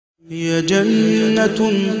هي جنة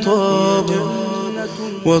طاب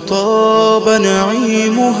وطاب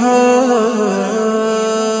نعيمها.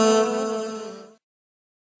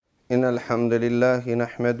 إن الحمد لله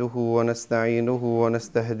نحمده ونستعينه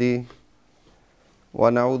ونستهديه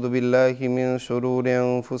ونعوذ بالله من شرور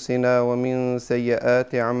أنفسنا ومن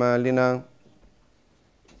سيئات أعمالنا.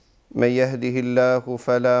 من يهده الله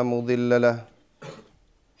فلا مضل له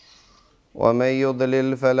ومن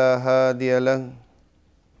يضلل فلا هادي له،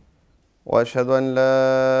 وأشهد أن لا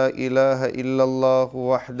إله إلا الله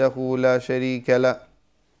وحده لا شريك له،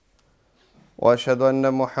 وأشهد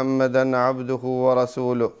أن محمدا عبده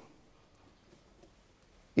ورسوله.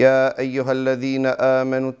 يا أيها الذين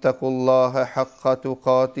آمنوا اتقوا الله حق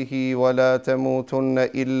تقاته ولا تموتن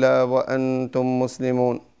إلا وأنتم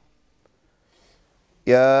مسلمون.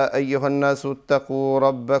 يا أيها الناس اتقوا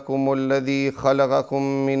ربكم الذي خلقكم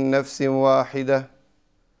من نفس واحدة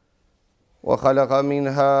وخلق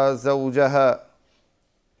منها زوجها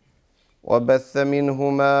وبث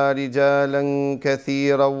منهما رجالا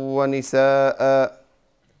كثيرا ونساء،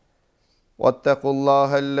 واتقوا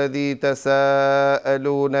الله الذي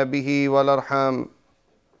تساءلون به والأرحام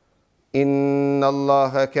إن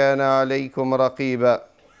الله كان عليكم رقيبا.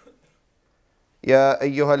 يا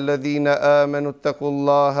أيها الذين آمنوا اتقوا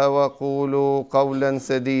الله وقولوا قولا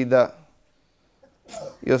سديدا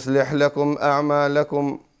يصلح لكم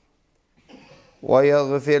أعمالكم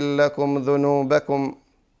ويغفر لكم ذنوبكم،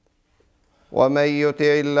 ومن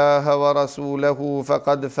يطع الله ورسوله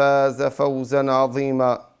فقد فاز فوزا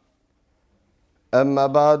عظيما. أما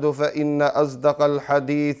بعد، فإن أصدق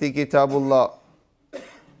الحديث كتاب الله،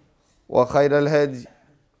 وخير الهدي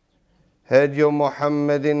هدي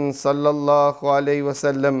محمد صلى الله عليه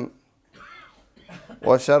وسلم،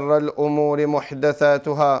 وشر الأمور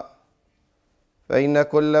محدثاتها، فإن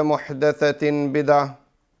كل محدثة بدعة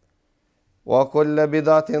وكل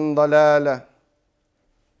بدعة ضلالة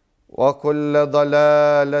وكل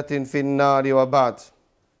ضلالة في النار. وبعد.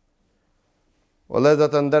 Vëllezër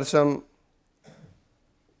të ndershëm,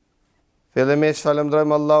 fillimisht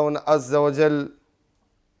falenderojmë Allahun Azza wa Jall,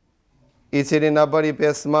 i cili na bëri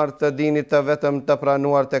pjesëmarrë të dinit të vetëm të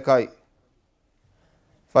pranuar tek Ai.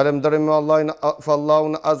 Falenderojmë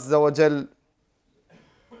Allahun Azza wa Jall,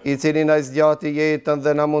 i cili na zgjati jetën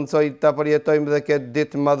dhe na mundsoi të përjetojmë dhe këtë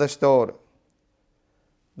ditë madhështore.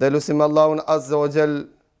 Dhe lutim Allahun Azza wa Jall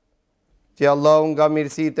që Allahu nga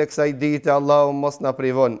mirësitë e kësaj dite Allahu mos na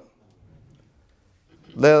privon.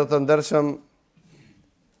 Dhe të ndershëm,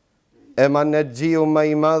 Emaneti më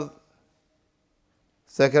i madh,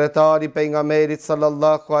 sekretari pejgamberit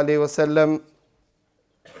sallallahu alaihi wasallam,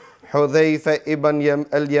 Hudhaifa ibn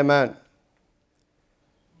al-Yaman,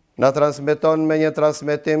 na transmeton me një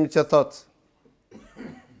transmetim që thot: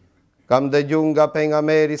 kam dëgjuar nga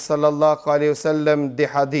pejgamberi sallallahu alaihi wasallam di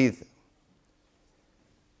hadith.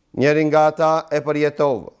 Njëri nga ata e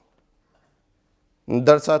përjetova,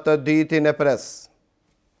 ndërsa të ditin e pres.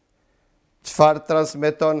 Çfarë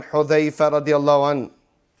transmeton Hudhaifa radiallahu an?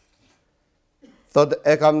 Thot,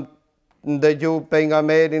 e kam ndëgjuar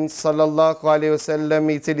pejgamberin sallallahu alaihi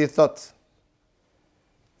wasallam i cili thot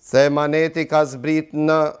se emaneti ka zbrit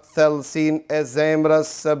në thellësinë e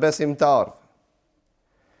zemrës së besimtarëve.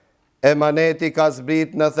 Emaneti ka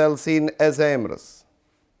zbrit në thellësinë e zemrës.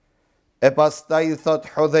 E pastaj thot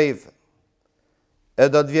Hudhaifa, e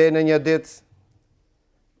do të vjene një ditë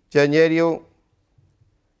që njeriu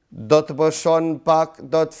do të bëshon pak,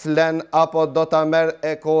 do të flen, apo do të merr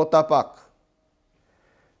e kota pak.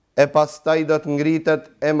 E pastaj do të ngritet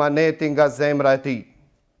emaneti nga zemra e tij,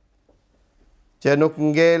 që nuk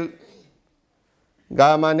ngel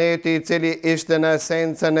nga emaneti i cili ishte në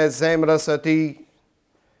esencën e zemrës së tij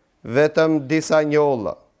vetëm disa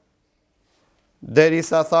njolla.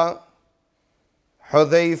 Derisa tha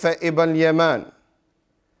Hudhaifa ibn al-Yaman,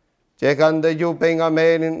 që ka ndëgjuar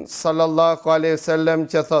pejgamberin sallallahu alaihi wasallam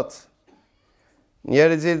që thot: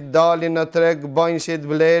 njerëzit dalin në treg, bojnë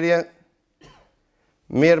shitblerje,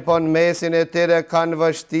 mirë po në mesin e tyre kanë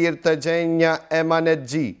vështirë të gjejnë një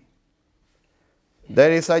emanetxhi.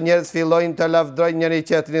 Derisa njerëz fillojnë të lavdrojnë njëri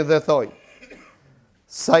tjetrin dhe thojnë: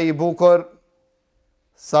 sa i bukur,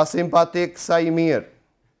 sa simpatik, sa i mirë.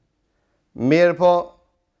 Mirë po,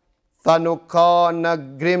 tha, nuk ka në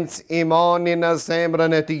grimc imani në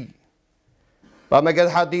zemrën e tij. Pa me këtë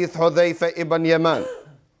hadith Hudhaifa ibn Yaman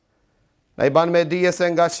na i ban me dije se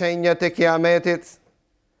nga shenjat e kiametit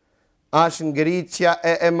është ngritja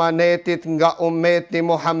e emanetit nga ummeti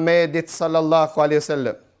Muhammedit sallallahu alaihi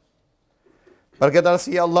wasallam. Për këtë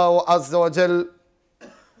arsye Allahu Azza wa Jall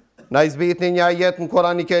na zbritni një ajet në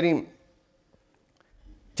Kur'anin e Kerim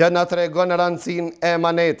që na tregon rëndësinë e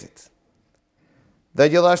emanetit. Dhe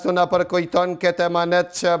gjithashtu na përkujton këtë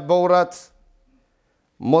emanet që burrat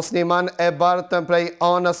musliman e bartën prej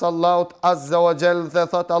anës Allahut Azza wa Jall, dhe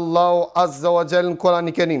thot Allahu Azza wa Jall në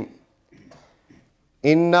Kur'anin e Kerim: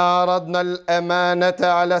 Inna aradna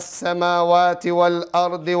al-amanata ala as-samawati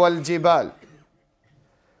wal-ardi wal-jibal.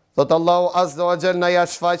 Thot Allahu Azza wa Jall, na ja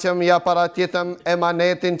shfaqëm, ja paratitëm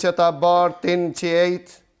emanetin që ta bartin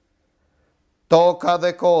qiejt, toka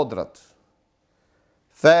dhe kodrat.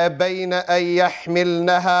 Fa bejna an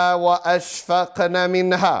yahmilnaha wa ashfaqna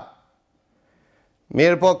minha.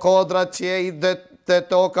 Mirë po kodrat qiejt dhe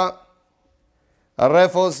toka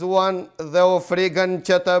refuzuan dhe u frigën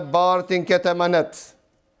që të bartin këtë emanet.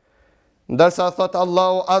 Ndërsa thot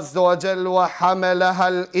Allahu Azza wa Jall: wa hamalaha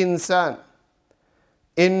al-insan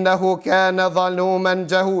innehu kana zaluman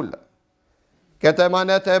jahula. Këtë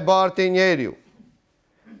emanet e barti njeriu,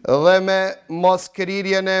 dhe me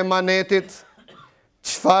moskrirjen e emanetit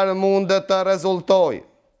çfarë mundet të rezultoj?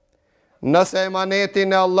 Nëse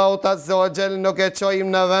emanetin e Allahut Azza wa Jall nuk e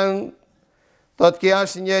çojmë në vend, thot kjo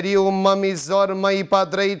është njeriu më mizor, më i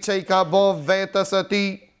padrejt që i ka bo vetës e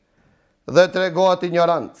tij dhe tregohet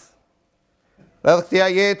ignorant. Edhe këtij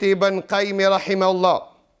ajeti Ibn Qayyim rahimahullah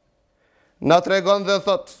na tregon dhe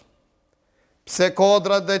thot pse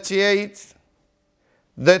kodrat dhe qiejt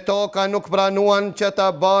dhe toka nuk pranuan që ta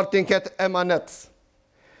bartin këtë emanet,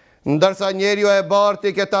 ndërsa njeriu e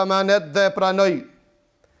barti këtë emanet dhe pranoi.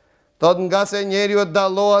 Thot nga se njeriu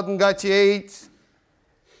dallohet nga qiejt,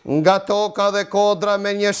 nga toka dhe kodra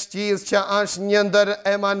me një shqiz që është një ndër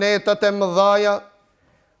emanetet e mëdhaja,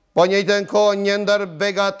 po njëjtën kohë një ndër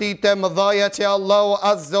begatit e mëdhaja që Allahu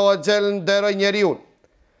Azza wa Jall nderoj njeriu.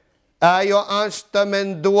 Ajo është të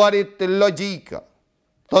menduarit logjika.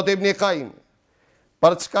 Thot Ibn Qayyim,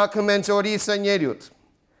 për çka mençurisë e njeriut,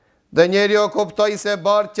 dhe njeriu kuptoi se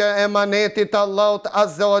bartja e emanetit Allahut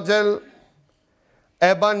Azza wa Jall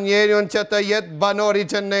e ban njeriun që të jetë banor i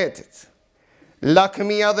xhennetit.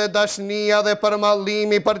 Lakmia dhe dashnia dhe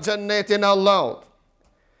përmallimi për xhennetin Allahut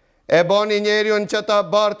e bani njeriun që ta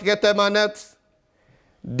bart këtë emanet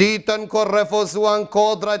ditën kur refuzuan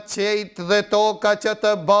kodrat qejt dhe toka që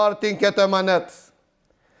të bartin këtë emanet.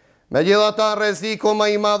 Megjithatë, rreziku më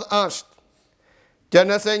i madh është që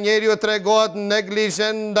nëse njeriu tregohet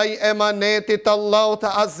neglizhent ndaj emanetit Allahut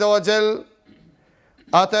Azza wa Jall,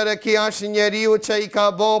 atëherë ky është njeriu që i ka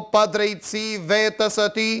bo padrejtësi vetës së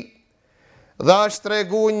tij dhe është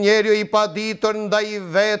tregu njeriu i paditur ndaj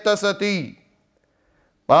vetës së tij.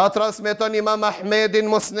 Pa transmeton Imam Ahmedin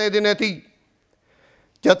musnedin e tij,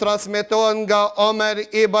 që transmetohen nga Omer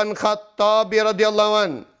ibn Khattabi radiallahu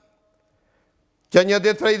an, që një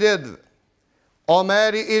ditë prej ditëve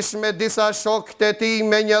Omeri ish me disa shokët e tij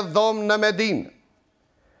me një dhomë në Medinë,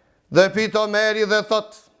 dhe pyet Omeri dhe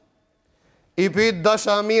thot, i pyet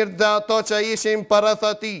dashamir dhe ato që ishin përreth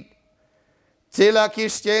atij, cila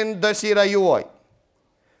kishte qenë dëshira juaj.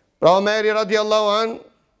 Pra Omeri radiallahu an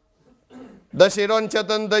dëshiron që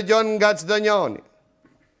të ndëgjon nga çdo njeri.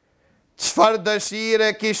 Çfarë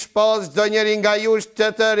dëshire kish pas çdo njeri nga jush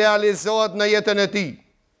që të realizohet në jetën e tij?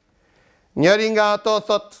 Njëri nga ato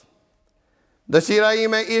thot, dëshira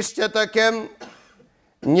ime ish që të kem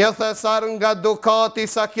një thesar nga dukati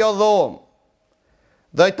sa kjo dhomë,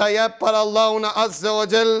 dhe ta jep për Allahun Azza wa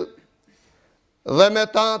Jall, dhe me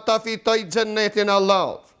ta fitoj xhennetin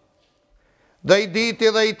Allahut. Dhe i diti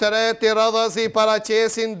dhe i treti radhazi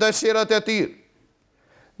paraqesin dëshirat e tij,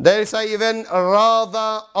 derisa i ven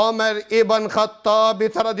radha Omer ibn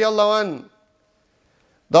Khattabit radiallahu an.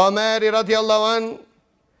 Dhe Omeri radiallahu an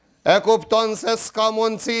e kupton se s'ka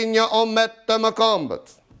mundësi një umet të mëkambët,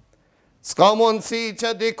 s'ka mundësi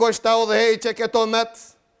që dikush të udhëheqë këtë umet,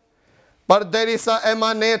 për derisa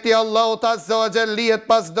emaneti Allahut Azza wa Jall lihet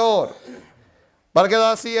pas dorë. Për këtë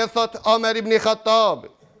arsye thot Omer ibn Khattab,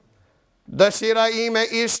 dëshira ime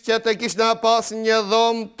ish që të kishna pas një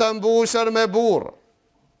dhomë të mbushur me burr,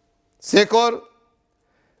 sikur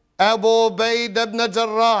Abu Ubejd ibn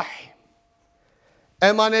Jarrah,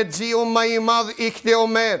 emanetxhiu më i madh i këtij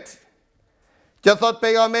umeti, që thot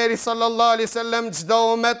pejgamberi sallallahu alaihi wasallam, çdo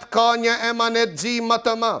umet ka një emanetxhi më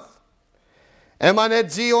të madh.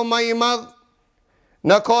 Emanetxhiu më i madh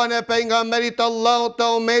në kohën e pejgamberit Allahut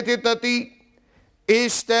të umetit të tij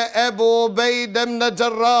ishte Abu Ubejd ibn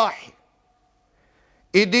Jarrah.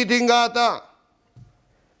 I diti nga ata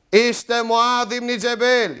ishte Muadh ibn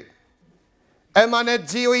Jabal,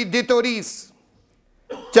 emanetxhiu i diturisë,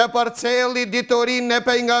 që përcjelli diturinë e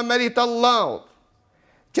pejgamberit Allahut,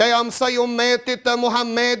 që ja mësoi umetit të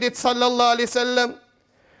Muhammedit sallallahu alaihi wasallam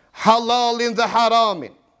halalin dhe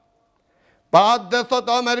haramin. Pa atë dhe thot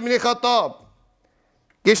Omer ibn Khattab,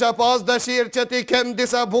 kisha pas dëshirë që ti kem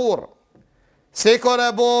disa burë, sikur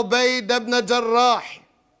Ebu Ubejd ibn Jarrah,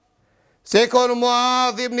 sikur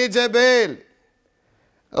Muadh ibn Jabal,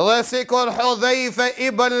 dhe sikur Hudhaifa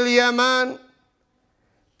ibn Yaman,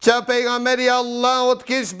 që pejgamberi Allahut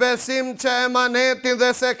kish besim që emanetin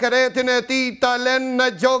dhe sekretin e tij ta lën në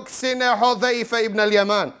gjoksin e Hudhaifa ibn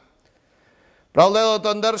Yaman. Pra vëllezër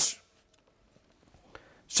të ndërsh,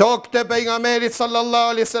 shokët e pejgamberit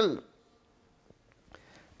sallallahu alaihi wasallam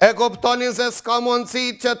e kuptonin se s'ka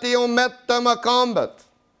mundësi që ti umet të mëkambet,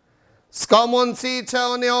 s'ka mundësi që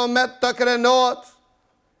unë umet të krenohet,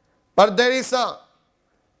 përderisa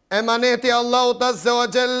emaneti Allahut azza wa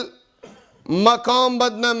jall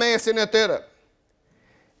mëkambet në mesin e tyre.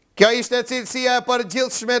 Kjo ishte cilësia e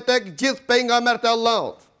përgjithshme tek gjithë pejgamberët e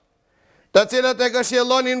Allahut, të cilët e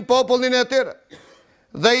këshillonin popullin e tyre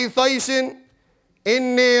dhe i thoshin: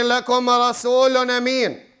 inni lakum rasulun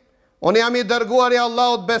amin, unë jam i dërguar i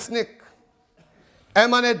Allahut besnik.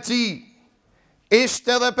 Emaneti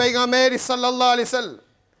ishte dhe pejgamberi sallallahu alaihi wasallam,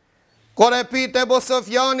 kur e pyet Ebu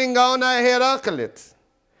Sufjanin nga ana e Heraklit,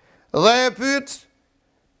 dhe e pyet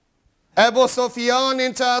Ebu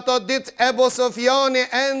Sufjanin, që ato ditë Ebu Sufjani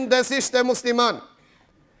ende s'ishte musliman,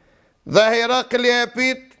 dhe Herakli e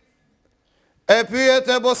pyet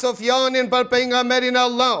Ebu Sufjanin për pejgamberin e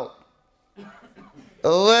Allahut,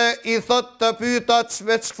 dhe i thot të pyetat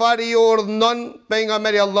me çfarë i urdhënon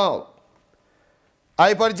pejgamberi i Allahut.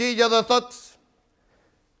 Ai përgjigje dhe thot: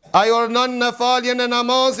 ai urdhënon në faljen e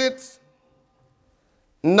namazit,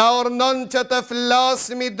 na urdhënon që të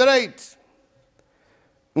flasim i drejt,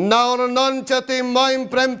 na urdhënon që të mbajmë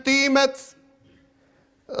premtimet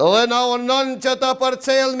dhe na urdhënon që të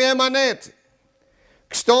përcjellmi emanet.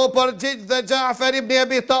 Kështu përgjigj dhe Xhafer ibn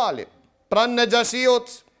Abi Talib, pranë Naxhashiut,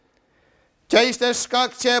 që ishte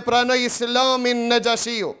shkak që e pranoi Islamin në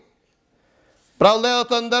Naxhashiu. Pra vëllezër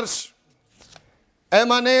të ndërsh,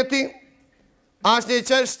 emaneti është një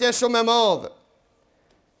çështje shumë e madhe,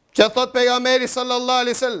 që thot pejgamberi sallallahu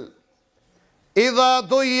alaihi wasallam: idha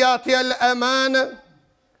duyatil amana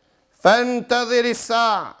fantadhir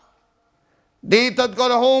as-sa'a. Ditët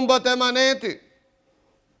kur humbet emaneti,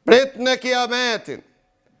 prit në kiametin.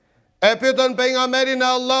 E pyetën pejgamberin e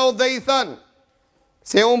Allahut dhe i thanë: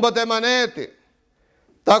 si humbet emaneti?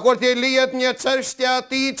 Ta kur t'i lihet një çështje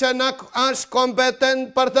atij që nuk është kompetent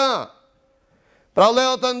për ta. Pra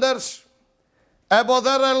vëllezër të ndërsh, Ebu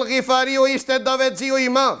Dharr al-Ghifariu ishte davexhiu i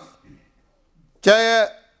madh, që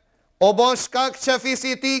u bën shkak që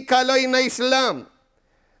fisi i tij kaloi në Islam.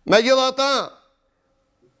 Megjithatë,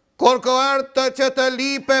 kur ka ardhur që të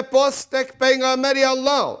lipe post tek pejgamberi i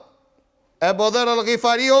Allahut, Ebu Dharr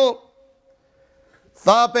al-Ghifariu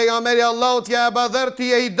tha pejgamberi i Allahut: ja Ebu Dharr, ti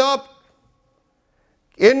je i dopt,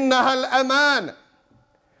 innaha al-aman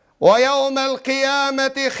wa yawm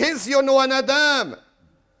al-qiyamati khizyun wa nadam.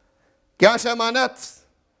 Kjo është emanet,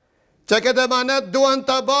 që këtë emanet duan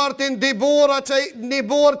të bartin një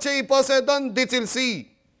burr që i posedon di cilësi.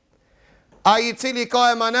 Ai i cili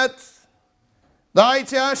ka emanet dhe ai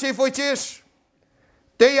që është i fuqish,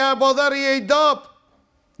 ti ja Ebu Dharr je i dopt,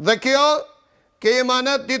 dhe kjo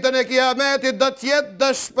emanet ditën e kiametit do të jetë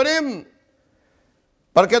dëshpërim.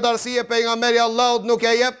 Për këtë arsye pejgamberi i Allahut nuk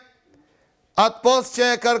e jep atë post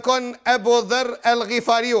që e kërkon Ebu Dharr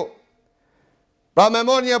el-Ghifariu. Pra me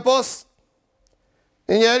mor një post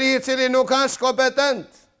një njeri i cili nuk është kompetent,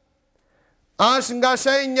 është nga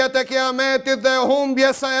shenjat e kiametit dhe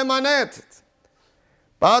humbjes së emanetit.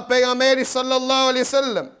 Pa atë pejgamberi sallallahu alaihi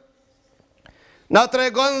wasallam na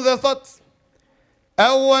tregon dhe thot: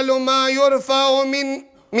 awwalu ma yurfa'u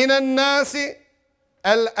min an-nasi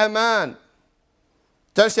al-aman.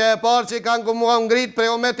 Çështja e parë që kanë mua ngrit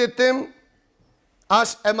prej umetit tim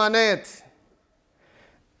është emanet.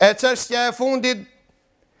 E çështja e fundit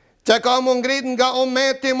që ka më ngrit nga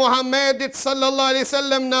umeti Muhammedit sallallahu alaihi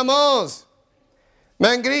wasallam, namaz.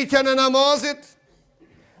 Me ngritjen e namazit,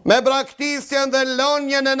 me braktisjen dhe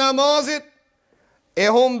lënien e namazit, e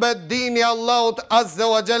humbet dini Allahut azza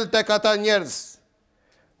wa jall tek ata njerëz.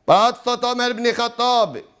 Pa atë thot Omer ibn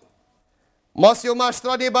Khattabi: mos ju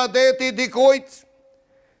mashtroni ibadeti dikujt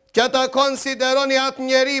që ta konsideroni atë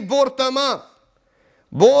njeri burr të madh.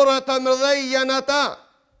 Burrat të mëdhej janë ata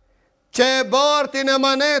që e bartin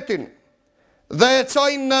emanetin dhe e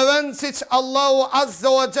çojnë në vend siç Allahu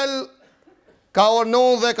azza wa jall ka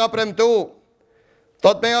urdhëruar dhe ka premtuar.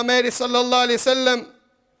 Thot pejgamberi sallallahu alaihi wasallam: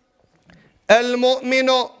 el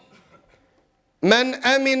mu'minu men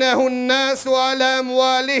aminahu an-nasu ala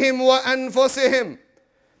amwalihim wa anfusihim.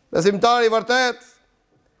 Besimtari vërtet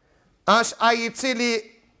është ai i cili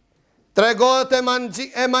tregohet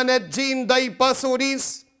emanetgjin ndaj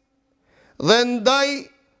pasurisë dhe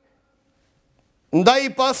ndaj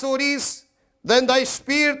pasurisë dhe ndaj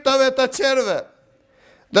shpirtave të qerve.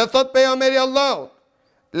 Dhe thot pejgamberi Allahut,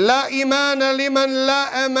 la imana liman la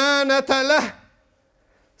emanata lah.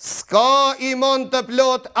 S'ka iman të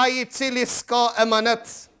plot ai i cili s'ka emanet.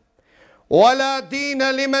 Wala dina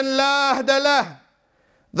liman la ahda lah.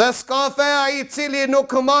 Dhe s'ka fe ai i cili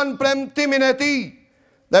nuk man premtimin e tij.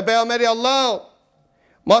 Dhe pejgamberi Allahut,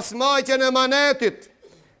 mos maqen emanetit,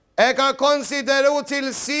 e ka konsideru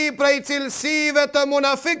cilësi prej cilësive të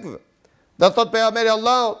munafikëve. Dhe thot pejgamberi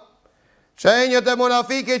Allahut, shenjët e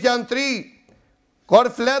munafikit janë 3. Kur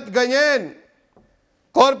flet gënjen,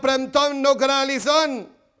 kur premton nuk realizon,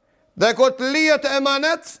 dhe kur të lihet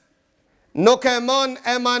emanet, nuk e mon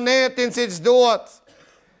emanetin si që duhet.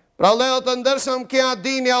 Pra Allahu të ndërshëm kja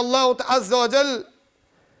dini Allahut Azza wa Jall,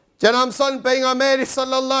 që në mëson pejgamberi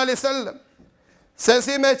sallallahu alaihi wasallam, se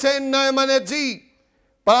si me qenë në emanetgji.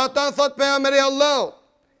 Pra ata thot pejgamberi Allahut,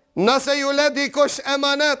 nëse ju le dikush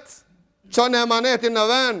emanet, çon emanetin në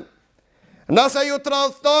vend. Nëse ju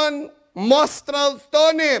tradhton, mos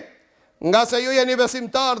tradhtoni, nga se ju jeni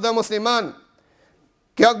besimtar dhe musliman.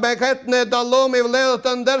 Kjo beket në dallomi vëllezër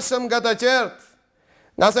të ndershëm nga të qertë.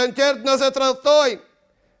 Nga se në qertë nëse tradhtojnë,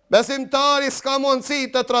 besimtari s'ka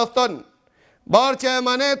mundësi të tradhton. Barë që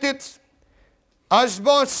emanetit është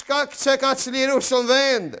bon shkak që ka çliru shumë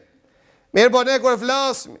vend. Mirë po ne kur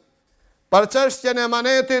flasmi për çështjen e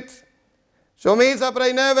emanetit, shumica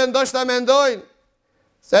prej neve ndoshta mendojnë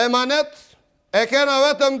se emanet e kena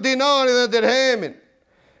vetëm dinari dhe dirhemin.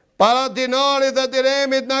 Para dinari dhe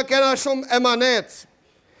dirhemit na kena shumë emanet.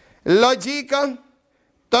 Logjika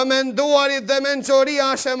të menduarit dhe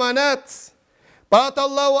mençoria është emanet. Para të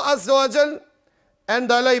Allahu Azza wa Jall e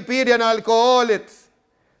ndaloj pirjen e alkoolit.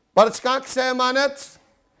 Për çka se emanet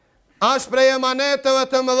është prej emaneteve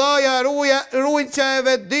të mëdha, rujtja e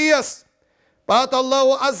vetdijes. Para të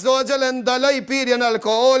Allahu Azza wa Jall e ndaloj pirjen e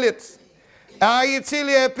alkoolit. E ai i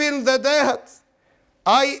cili e pin dhe dehet,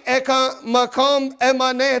 ai e ka mëkam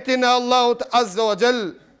emanetin e Allahut Azza wa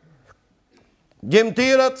Jall.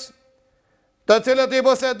 Gjimtirët të cilët i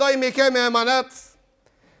posedojmë i kemi emanet,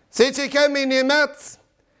 si që kemi nimet,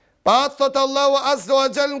 pa atë thot Allahu Azza wa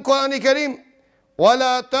Jall në Kur'an i Kerim,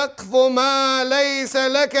 wala taqfu ma laysa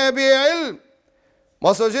laka bi ilm.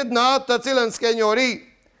 Mos u gjit në atë të cilën s'ke njohuri.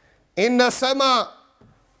 Inna sama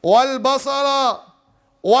wal basara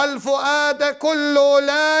wal fuada kullu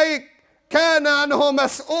ulaik kana anhu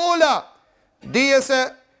mas'ula. Dije se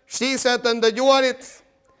shise të ndëgjuarit,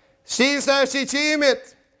 shise e shiqimit,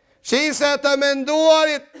 shise të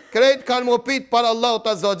menduarit, krejt kanë mu pit për Allahut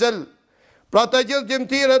Azza wa Jall. Pra të gjithë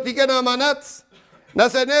gjimtirët i kena emanet.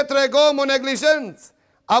 Nëse ne tregomu neglizhencë,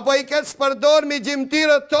 apo i ketë shpërdor mi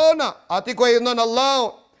gjimtirët tona, ati ku e i dhënë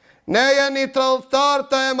Allahu, ne jeni tradhtar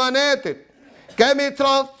të emanetit. Kemi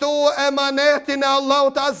tradhtu emanetin e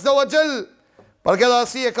Allahut Azza wa Jall. Për këtë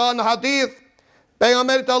arsye ka në hadith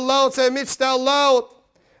pejgamberit Allahut se miqtë e Allahut,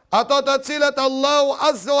 ato të cilët Allahu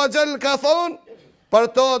Azza wa Jall ka thonë, për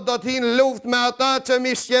to do t'hin luft me ata që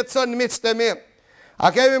mi shqetëson miqtë e mirë. A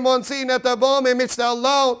kemi mundësinë të bëmi miqtë e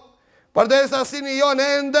Allahut, përderisa sini jonë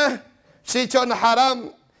ende shiqon haram,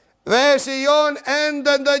 veshi jonë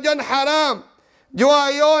ende ndëgjon haram, gjua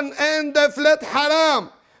jonë ende flet haram,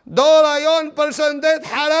 dora jonë përshëndet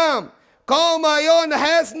haram, koma jonë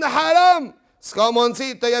hes në haram. S'ka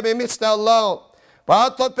mundësi të jemi miqtë e Allahut. Pa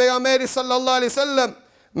atë thot pejgamberi sallallahu alaihi wasallam,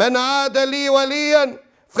 men aada li waliyan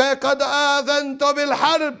faqad adhantu bil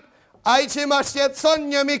harb. Ai që ma shqetëson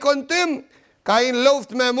një mikun tim, ka in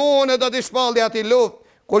luft me mua në do t'i shpalli ati luft.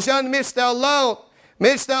 Kush janë miqtë e Allahut?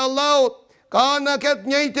 Miqtë e Allahut ka në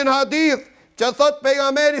këtë njëjtin hadith që thot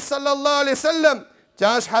pejgamberi sallallahu alaihi wasallam,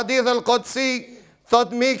 që është hadith al-Qudsi,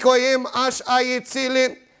 thot miku im është ai i cili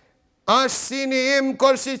është sini im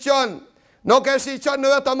kur shiqon. Nuk e shiqon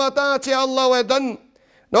vetëm ata që Allahu e dën,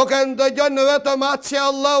 nuk e ndëgjon vetëm atë që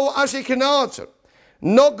Allahu është i kënaqur,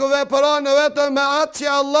 nuk vepron vetëm me atë që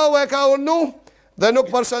Allahu e ka urnu, dhe nuk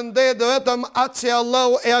përshëndet vetëm atë që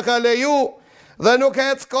Allahu e ka leju, dhe nuk e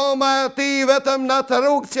të koma e ti vetëm në të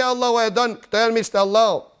rrugë që Allahu e dën. Këtë e miqtë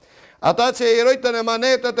Allahu. Ata që i rujtën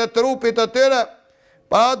emanetet e trupit të tyre,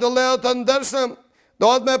 pa dullet të ndërshëm,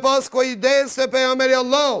 do të me pas kujdes se pejgamberi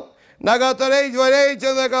Allahu në ka të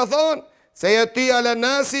rejgjë dhe ka thonë, se jeti ale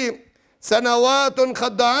nasi, se në watun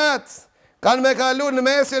khaddaat, kanë me kalu në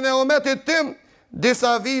mesin e umetit tim,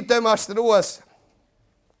 disa vite mashtrues.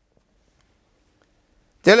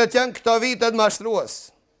 Tëllet janë këto vitet mashtrues.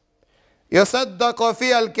 Jo se të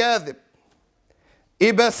dakofi al-kedhib, i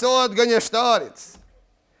besohet gënjështarit,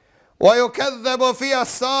 o ju këtë dhe bofia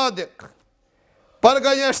sadik, për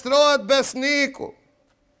gënjështrohet besniku,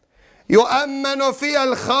 ju emmenu fi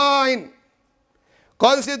al-khajn,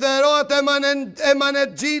 konsiderohet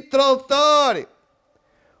emanet gjitë trodhtari,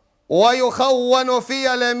 wa ju khawwanu fi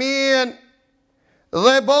alemin,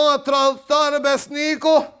 dhe bëhet trodhtar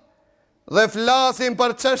besniku, dhe flasim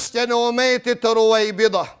për çështjen e umetit të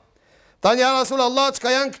ruajbida. Tha një Rasulullah, çka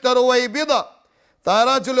janë këtë ruajbida? Tha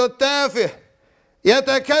rajulu tafih,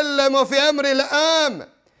 yetekellemu fi emri l'am,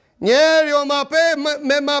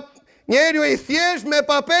 njeriu i thjesht me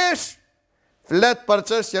papesh, flet për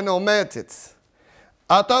çështjen e umetit.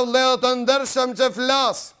 Ata vëllezër të ndershëm që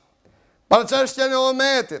flas për çështjen e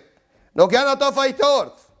umetit, nuk janë ato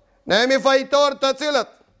fajtorët. Ne jemi fajtorë të cilët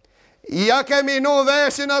ja kemi nu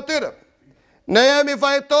veshin atyre. Ne jemi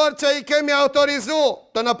fajtorë që i kemi autorizu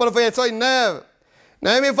të në përfejcojnë neve.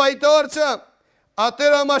 Ne jemi fajtorë që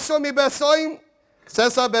atyre ma shumë i besojmë se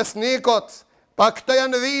sa besnikot. Pa këtë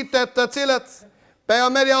janë vitet të cilët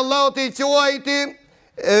pejgamberi Allahut i quajti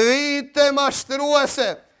vite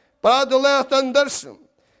mashtruese. Pra vëllezër të ndershëm,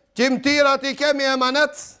 gjimtirat i kemi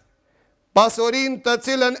emanet, pasurin të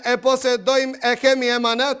cilën e posedojmë e kemi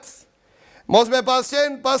emanet. Mos me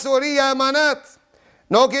pasqen pasuria emanet.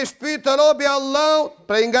 Nuk ishtë pytë robi Allahut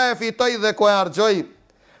prej nga e fitoj dhe ku e argjoj.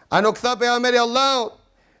 A nuk tha pejgamberi Allahut,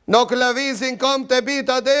 nuk lëvizin kom të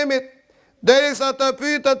bitë Ademit, derisa të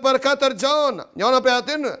pytët për 4 gjona. Njona për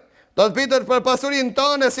atynë, do të pytët për pasurin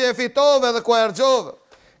tëne si e fitove dhe ku e argjove.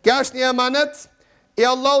 Kja është një emanet i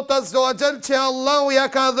Allahut azza wa jall që Allahu ja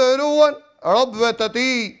ka dhëruar robëve të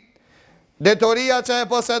tij. Detoria që e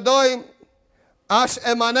posedojmë është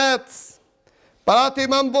emanet. Para të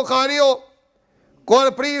Imam Bukhariu, kur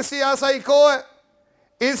prisi asaj kohe,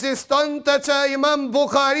 insistonte që Imam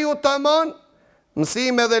Bukhariu të mon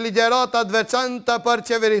mësime dhe ligjeratat veçanta për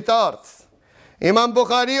qeveritarët. Imam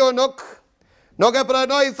Bukhariu nuk e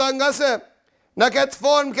pranoi, tha nga se në këtë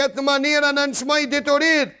formë, këtë manira në nëshmoj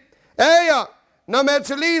diturit. Eja, në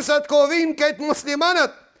meçlisët ko vinë këtë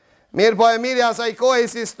muslimanët. Mirë po e mirë asaj kohe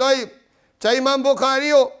insistoj që Imam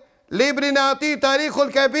Bukhariu librin e ati Tarikhul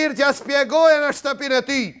Kebir që spjegoje në shtëpinë e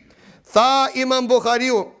ti. Tha Imam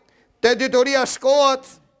Bukhariu, te dituria shkohet,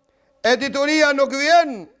 e dituria nuk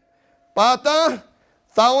vjen. Pa ata,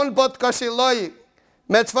 tha unë po të këshilloj.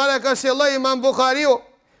 Me çfarë këshilloj Imam Bukhariu?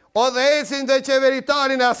 O dhe ecin dhe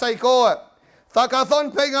qeveritarin e asaj kohe. Tha ka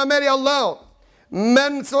thonë pejgamberi Allahu,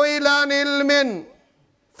 men suila an ilmin,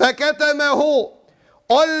 fekete me hu,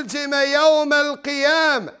 olgji me jaume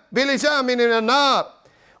l'qiyam, bilijamin në nar.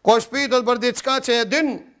 Ko shpitët për diçka që e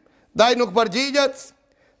din, daj nuk përgjigjet,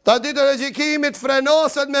 ta ditën e gjikimit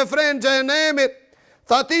frenoset me frenë gjenemit,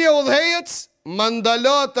 ta ti e udhejec, më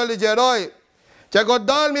ndalot të ligjeroj, që ko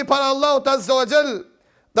dalmi para Allahu të zogjel,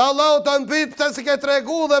 dhe Allahu të mpit pëse s'ke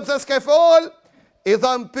tregu dhe pëse s'ke fol, i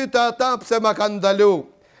tha mpit ata pëse ma ka ndalu.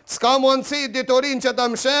 S'ka mundësi diturin që të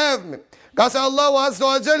mshevmi, ka se Allahu azza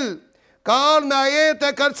wa jall ka arë me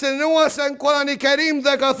ajete kërcenuase në Kurani Kerim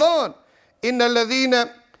dhe ka thonë, inë lëdhine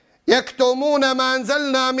jektumune ma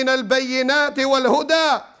anzalna min al-bayinati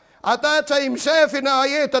wal-huda, ata që i mshefin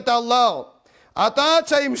ajetet e Allahut, ata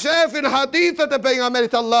që i mshefin hadithet e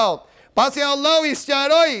pejgamberit Allahut, pasi Allahu i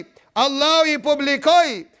sqaroi, Allahu i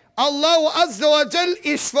publikoi, Allahu azza wa jall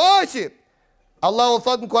i shfaqi. Allahu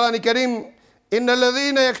thot në Kurani Kerim, inë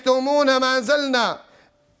lëdhine jektumune ma anzalna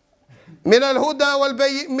min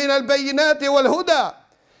al-bayinati wal-huda,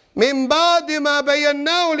 min ba'di ma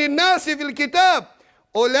bayyanahu lin-nasi fil kitab,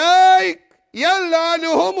 ulaik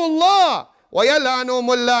yal'anuhumullah wa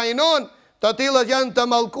yal'anuhumul la'inun. Të tillët janë të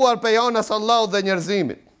mallkuar pe janës Allahut dhe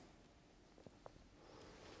njerëzimit.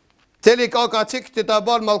 Cili ka çikti ta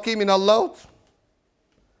bën mallkimin Allahut?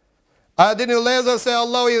 A dini vëllezër se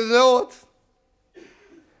Allahu i dhënohet?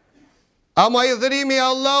 Ama i dhërimi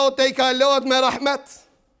Allahut e i kalohet me rahmet,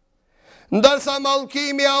 ndërsa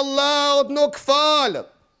mallkimi Allahut nuk falet.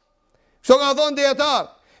 Kështu ka thonë dietar,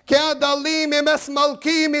 ka dallimi mes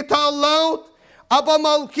mallkimit të Allahut apo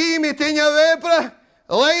mallkimit të një vepre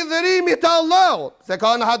dhe i dhërimit të Allahut. Se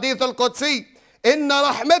ka në hadith al-Qudsi, inna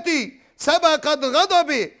rahmeti sabaqat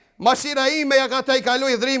ghadabi, mashira ime ja ka të i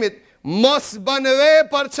kalu i dhërimit. Mos bën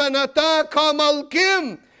vepër që në ta ka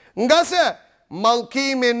mallkim, nga se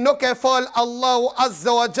mallkimin nuk e fal Allahu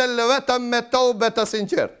azza wa jalla vetëm me tobe të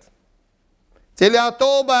sinqert. Cili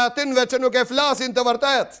atoba atinve që nuk e flasin të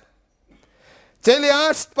vërtet, cili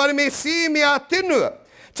është përmisimi atinve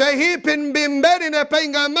që hipin bimberin e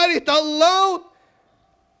pejgamberit Allahut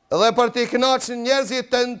dhe për t'i kënaqur njerëzit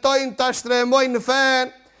tentojnë të shtremojnë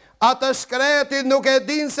fen, atë shkretit nuk e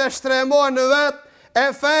din se shtremojnë vet, e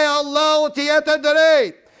feja Allahut jetë e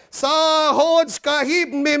drejt. Sa hoxh ka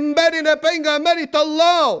hip bimberin e pejgamberit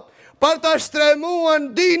Allahut për të shtremuar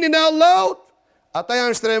dinin e Allahut, ata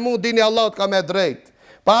janë shtremu dini Allahut ka me drejt.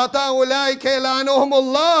 Pa ata ulaike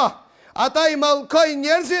lanuhumullah, ata i mallkojnë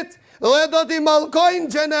njerëzit dhe do t'i mallkojnë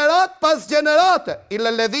gjenerat pas gjenerate,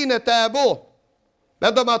 illa ledhine të ebu.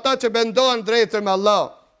 Vetëm ata që bendohen drejtër me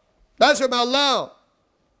Allah. Drejtër me Allah.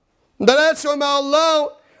 Drejtër me Allah.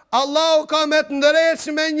 Allah ka me të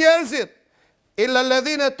ndrejtër me njerëzit. Illa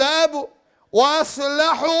ledhine të ebu, wa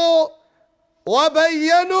aslahu, wa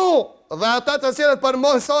bejenu. Dhe ata të cilët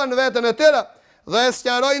përmohësojnë vetën e tyre dhe e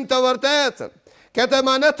sqarojnë të vërtetën. Këtë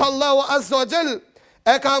emanet Allahu Azza wa Jall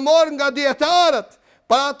e ka morë nga dietarët.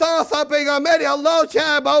 Për ata tha pejgamberi Allahu që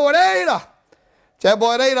e Buhurejra. Që e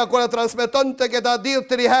Buhurejra kër e transmeton të këta dilë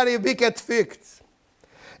 3 herë i biket fikt.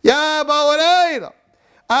 Ja Buhurejra,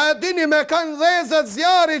 a e dini me kanë dhezët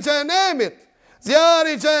zjarri xhenemit.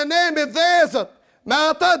 Zjarri xhenemit dhezët me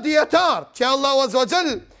ata dietarë që Allahu Azza wa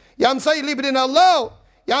Jall ja mësoj librin Allahu,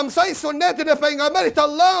 ja mësoj sunetin e pejgamberit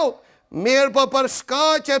Allahu, mirë po për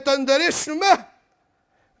shkaqe të ndryshme.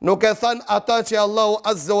 Nuk e than ata që Allahu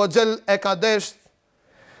Azza wa Jall e ka desht.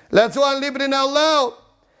 Lexuan librin e Allahu,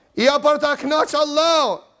 ja për ta kënaqë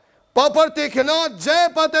Allahu, po për t'i kënaqë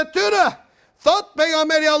xhepat e tyre. Thot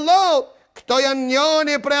pejgamberi Allahu, këto janë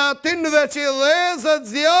njëri prej atinve që dhezët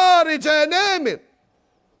zjarri xhenemit.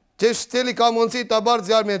 Qish cili ka mundësi të bërë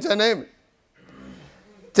zjarri xhenemit?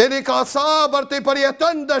 Cili ka sabër të i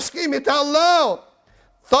përjetën dëshkimit e Allahu?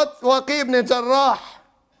 Thot Waqi ibn Jarrah,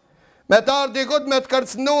 me të ardikut me të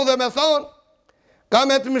kërcnu dhe me thonë, ka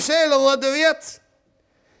me të mshelë 10 vjetë,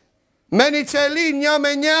 me një qeli një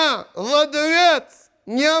me një, 10 vjetë,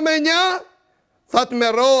 një me një, thot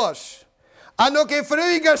me rosh. A nuk i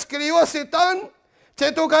frygësh krijuesi tanë,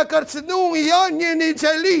 që tu ka kërcnu jo një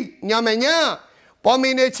qeli, një me një, po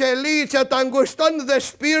mi një qeli që të angushton dhe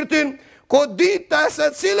shpirtin, ku dita e se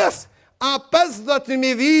cilës, a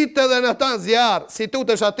 50.000 vite dhe në ta zjarë, si tu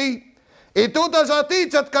të shati. I tu të shati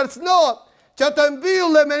që të kërcnot, që të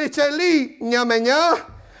mbyllë me një qeli një me një,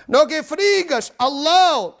 nuk i frigësh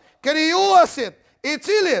Allah, krijuesit, i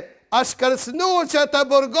cilit është kërcnu që të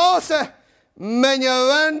burgose me një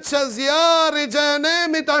vend që zjarri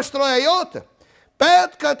xhenemit ashtroja jote.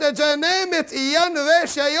 Petkët e xhenemit janë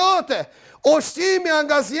veshja jote, ushqimi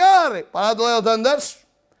nga zjarri, para do të ndërsh.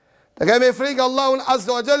 Të kemi frikë Allahun Azza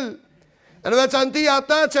wa Jall, në veçanti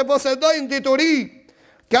ata që posedojnë dituri.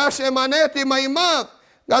 Kja është emaneti më i madh,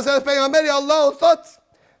 nga se pejgamberi Allahu thot,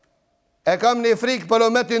 e kam një frikë për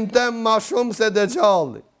umetin tem ma shumë se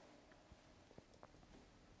Dejjalli.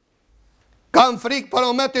 Kam frikë për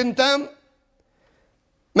umetin tem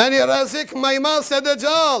me një rrezik më i madh se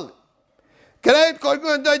Dejjalli. Krejt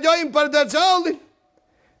kërë dëgjojmë për Dejjallin,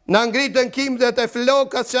 në ngritën kimdet e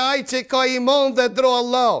flokës që ai që ka imon dhe dro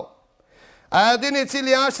Allah. A e dini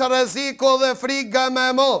cili është rreziku dhe frika me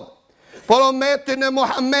modh? Por umetin e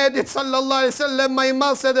Muhammedit sallallahu alaihi wasallam më i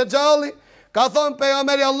madh se Dejjalli, ka thonë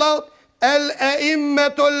pejgamberi Allahut, el e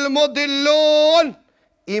immetul mudillun,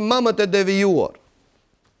 imamët e devijuar.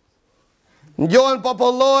 Ngjohen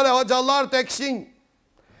popullore hoxhallar të kshinj,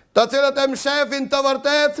 të cilët e mshefin të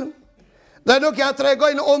vërtetën dhe nuk ja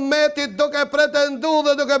tregojnë umetit duke pretendu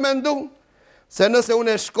dhe duke mendu se nëse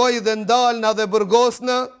unë e shkoj dhe ndalna dhe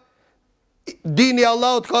burgosna, dini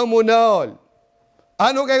Allahut ka munal.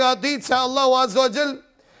 A nuk e ka ditë se Allahu Azza wa Jall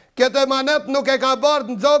këtë emanet nuk e ka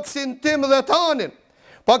bardh në gjoksin tim dhe tanin,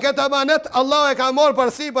 po këtë emanet Allah e ka morë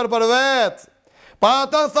për sipër për vetë. Pa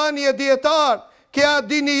ata thani e dietar, kja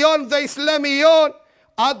dini jon dhe islami jon,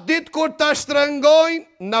 a ditë kur ta shtrëngojnë,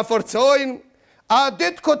 na forcojnë, a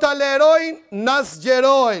ditë kur ta lerojnë, na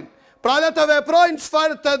zgjerojnë. Pra le të veprojnë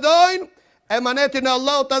çfarë të dojnë, emanetin e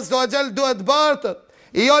Allahut Azza wa Jall duhet bartët.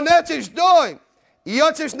 Jo ne që shdojnë, jo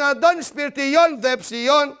që shna donë shpirti jonë dhe pshi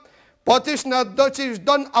jonë, po që shna do që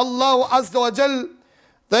shdonë Allahu Azza wa Jall,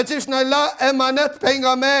 dhe që shna la emanet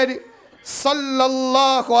pejgamberi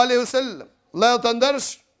sallallahu alaihi wasallam. Le të ndërsh,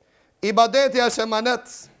 ibadeti është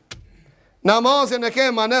emanet, namazin e ke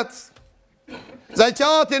emanet,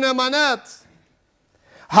 zakatin emanet,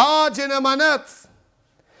 haqin emanet,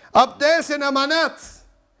 abdesin emanet,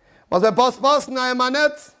 mos me pas në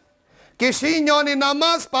emanet, kishin njoni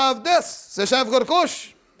namaz pa avdes, se shef kërkush,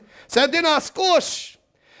 se din askush,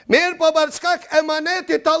 mirë po për çkak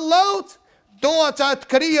emanetit Allahut, doa që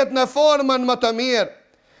atë kryet në formën më të mirë.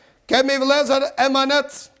 Kemi vlezër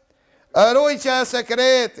emanet, rujtja e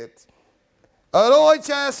sekretit,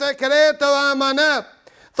 rujtja e sekretit dhe emanet,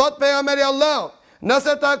 thot pejgamberi Allahut,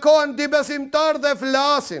 nëse takon di besimtar dhe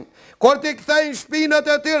flasin, kur ti kthejnë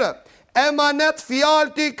shpinët e tyre, emanet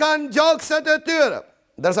fjalë ti kanë gjokset e tyre.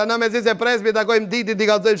 Dërsa në me zi se presbi takojmë diti t'i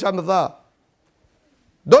kalzojmë shamë tha.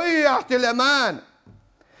 Dojja t'il eman.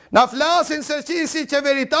 Na flasin se qisi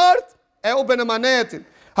qeveritartë e upen emanetin.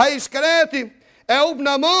 Ha i shkreti e up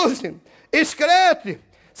namazin, i shkreti,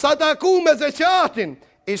 sa taku me zeqatin,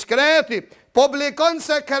 i shkreti, publikon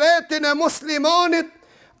sekretin e muslimonit,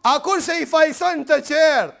 a kur se i fajson të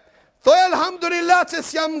qerë, thoj alhamdulillah që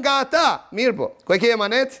s'jam nga ta, mirë po, ku e ki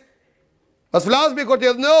emanet? Pas flasbi kur t'i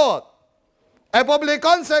dhënohet, e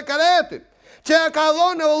publikon sekretin, që e ka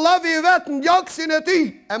dhonë vëllavi vetë në gjoksin e ti,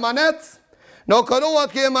 emanet, në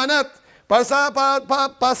këruat ki emanet,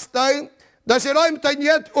 pas taj, dëshirojmë të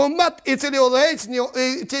njët umet i cili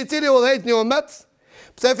udhejt një umet,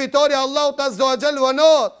 pse fitori Allah të zogjel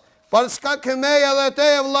vënot, për shka këmeja dhe te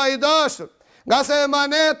e vëlla i dashur, nga se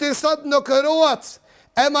emaneti sot në këruat,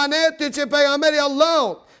 emaneti që pejgamberi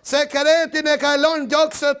Allah, sekretin e kalon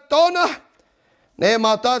gjokset tona, ne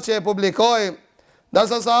ma ta që e publikojmë,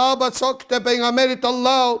 dërsa sahabat shok të pejgamberit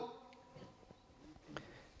Allah,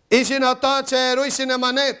 ishin ata që e rujshin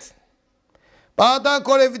emanet, pa ata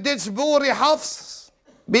kër e vdic burri Hafs,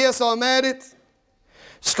 bie së Omerit,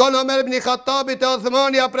 shkon Omer ibn Khattabit e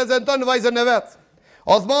Othmani ja prezenton vajzën e vetë.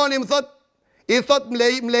 Othmani i thot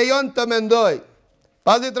më lejon të mendoj.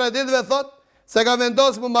 Pas i 3 ditëve thot, se ka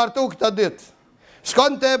vendosë më martu këta ditë.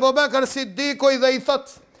 Shkon të Ebu Bekër Siddiku dhe i thot,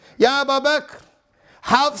 ja Ebu Bekër,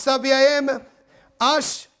 Hafsa bia jeme,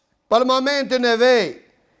 ash për momentin e vej,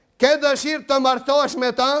 ke dëshirë të martosh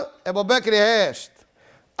me ta, Ebu Bekri hesht.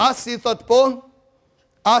 As i thot po,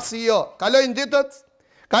 as i jo. Kalojnë ditët,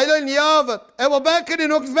 kalojnë javët, Ebu Bekri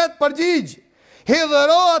nuk vetë përgjigjë.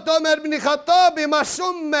 Hidhërohet Omer ibn Khattabi ma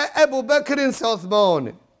shumë me Ebu Bekrin se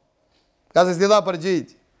Othmanin. Ka se s'ti dha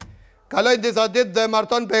përgjigjë. Kalojnë disa ditë dhe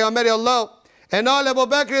marton pejgamberi Allah, e nalë Ebu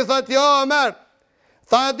Bekri thot, jo Omer,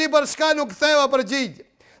 tha e di për shka nuk theva përgjigjë.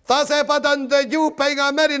 Tha se e pa të ndëgju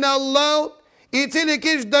pejgamberin Allah, i cili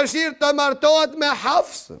kish dëshirë të martohet me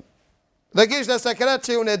Hafsën, dhe kishte sekret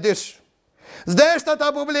që unë e dish. Zdeshta të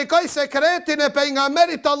publikoj sekretin e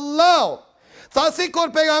pejgamberit Allah. Tha si kur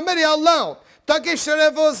pejgamberi Allah të kishë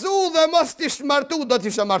refuzu dhe mos t'ishë martu, do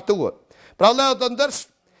t'ishë martuar. Pra Allah të ndërsh,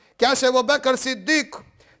 kja shë Ebu Bekër Siddik,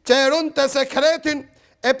 që e runë të sekretin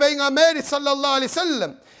e pejgamberit sallallahu alaihi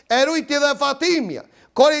sallam, e rujti dhe Fatimja,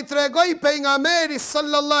 kër i tregoj pejgamberit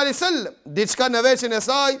sallallahu alaihi sallam, diçka në veçin e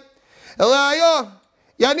saj, dhe ajo,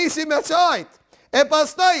 ja nisi me qajt, e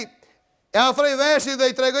pastaj, e afrej veshi dhe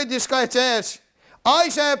i tregoj diçka e qesh.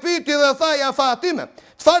 Aisha e pyti dhe tha, ja Fatime,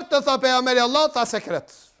 qëfar të tha pejgamberi Allah, tha sekret.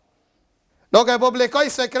 Nuk e publikoj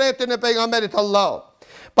sekretin e pejgamberit Allah.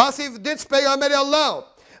 Pas i vdic pejgamberi Allah,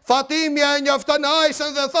 Fatimja e njofton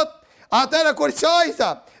Aishën dhe thot, atëre kur qajta,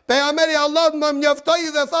 pejgamberi Allah më njoftoj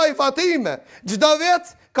dhe tha i Fatime, gjdo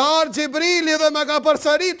vjet ka arë Gjibrili dhe me ka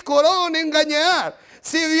përsërit Kuronin nga njëherë,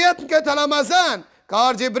 si vjet në këtë Ramazan, ka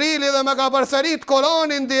arë Gjibrili dhe me ka përsërit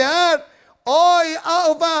Kuronin ndihherë, oj,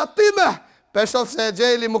 au Fatime, peshof se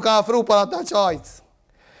gjeli mu ka afru për ata qajtë.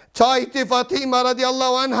 Qajti Fatima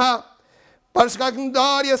radiallahu anha, për shkak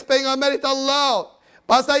ndarjes pejgamberit Allah,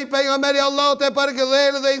 pastaj pejgamberi Allah të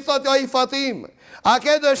përgëdhel dhe i thot, oj Fatime, a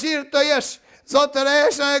ke dëshirë të jesh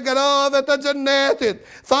zotëresha e grave të gjennetit?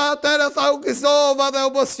 Tha atëre, tha u gëzova dhe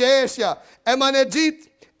u busqeshja, Emaneti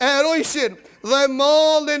e rujshin dhe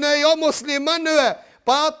mollin e jo muslimanëve,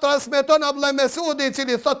 pa transmeton Abdullah Mesudi i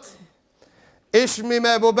cili thot, ishmi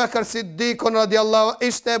me Ebu Bekër Siddiku radiallahu,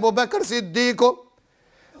 ishte Ebu Bekër Siddiku,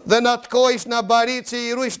 dhe në atë kohë ish në bari që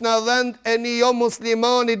i rujsh në dhend e një jo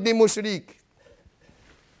muslimanit një mushrik.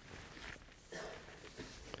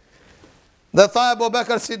 Dhe tha Ebu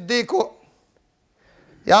Bekër Siddiku,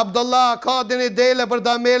 ja Abdullah, ka dini dele për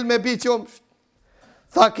da mel me bi qumsht.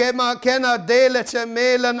 Tha kena dele që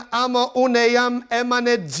melen, ama une jam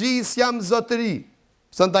Emaneti, jam zotëri.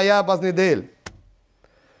 Sën ta ja pas një del.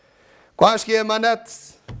 Ku është ki emanet?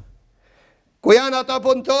 Ku janë ata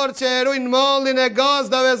punëtor që e rujnë mallin e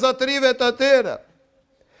gazdave zotërive të tyre?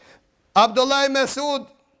 Abdullah Mesud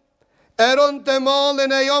e runë të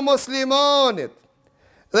mallin e jo muslimanit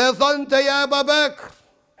dhe thonë të ja Ebu Bekr,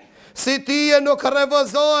 si tije nuk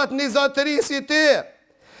revozohet një zotëri si ti,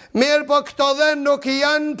 mirë po këto dhen nuk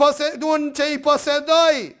janë unë që i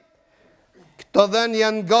posedoj, këto dhen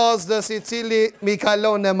janë gazdës i cili mi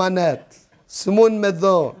kalon emanet, së mund me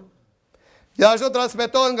dhonë. Ja ashtu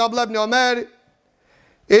transmetohen nga Abdullah ibn Omeri,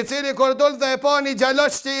 i cili kur dul dhe e pa një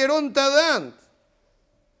gjalosh që i runë të dhend.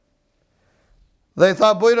 Dhe i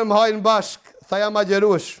tha, bujrëm hajnë bashk, tha jam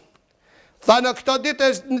agjerush. Tha në këto ditë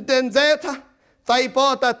të nxehta, tha i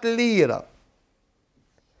patat lira.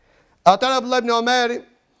 Atër Abdullah ibn Omeri,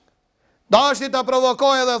 dashti të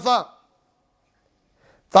provokoj dhe tha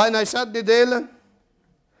në shat një dele,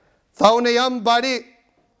 tha unë jam bari,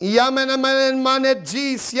 jam e në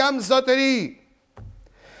Emaneti, jam zotëri.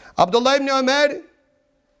 Abdullah ibn Omeri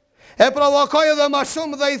e provokoj dhe ma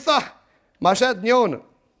shumë dhe i tha, ma shet njonë,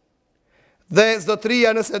 dhe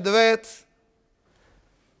zotria nëse dëvet,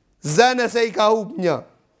 zene se i ka hup një.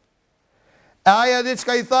 E aja di që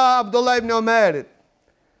ka i tha Abdullah ibn Omerit,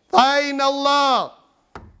 ejnë Allah,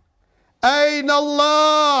 ejnë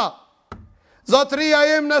Allah, zotria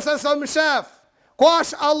im nëse së më shef, ku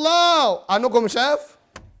është Allah, a nuk më shef?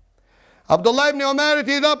 Abdullah ibn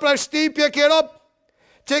Omerit i dha pra shtipje kirop,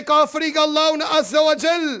 që ka frikë Allah në azza wa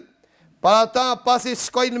gjell, para ta pasi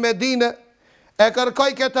shkojnë në Medine, e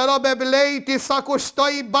kërkoj këtë robe blejti sa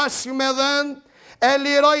kushtoj bashkë me dhënd, e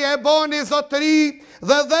liroj e boni zotëri,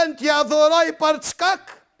 dhe dhënd t'ja dhuroj për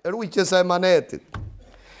çkak, rujqës e Emanetit.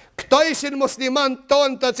 Këto ishin musliman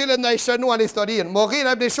tonë të cilët në ishënuan historinë.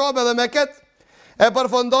 Mughira ibn Shu'be dhe me këtë, e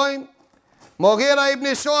përfundojmë, Mughira ibn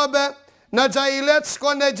Shu'be në Gjahilet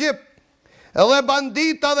shkon në Egjipt, dhe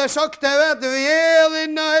bandita dhe shokët e vetë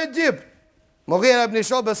vjedhin në Egjipt. Mughira ibn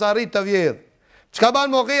Shu'be sa rrit të vjedh. Çka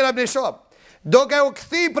ban Mughira ibn Shu'be? Doke u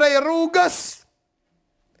këthi prej rrugës,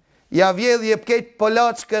 ja vjedh jep këtë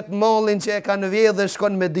polaçkët mollin që e kanë vjedh dhe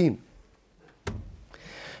shkon në Medinë.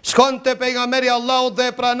 Shkon të pejgamberi Allahut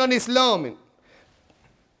dhe pranon islamin.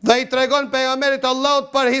 Dhe i tregon pejgamberit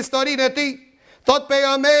Allahut për historinë e tij. Thot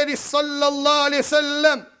pejgamberi sallallahu alaihi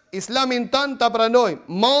wasallam, islamin tan ta pranojmë,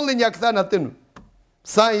 mallin ja kthen atin.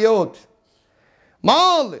 Sa jot.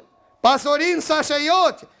 Mallin, pasurinë sa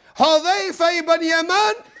shejot. Hudhaifa ibn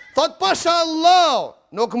Yaman thot pasha Allah,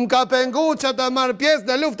 nuk më ka pengu që të marrë pjesë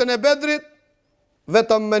në luftën e Bedrit,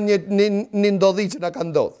 vetëm me një ndodhi që na ka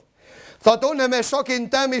ndodhur. Thot unë me shokin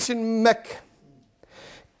tem ishin Mekë.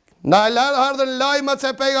 Na ardhën lajmat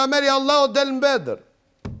se pejgamberi Allahu del në Bedr.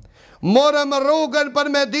 Morëm rrugën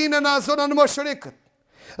për Medinën a zonën mushrikët.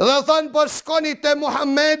 Dhe thanë për shkoni te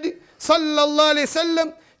Muhammedi sallallahu alaihi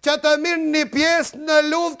wasallam që të mirë një pjesë në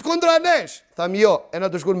luftë kundra nesh. Tham jo, e na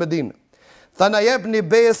të shkon në Medinë. Tha na jep një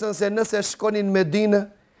besën se nëse shkonin në Medinë,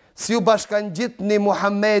 si u bashkan gjithë një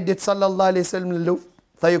Muhammedit sallallahu alaihi wasallam në luftë,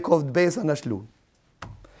 tha ju koft besën në shlu.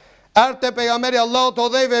 Erte pejgamberi Allahut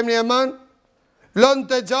Hudhaifa ibn Yaman, vlon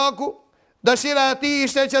të gjaku, dëshira e tij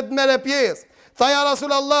ishte që të merre pjesë. Tha ja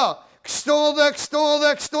Rasulallah, kështu dhe kështu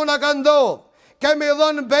dhe kështu na ka ndodhur. Kemi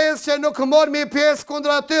dhënë besë që nuk mormi pjesë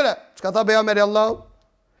kundra atyre. Çka tha pejgamberi Allahut?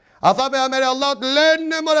 A tha pejgamberi Allahut,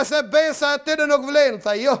 lënë more se besa e tyre nuk vlen.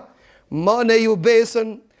 Tha jo, mane ju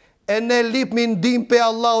besën e ne lipmi ndim pe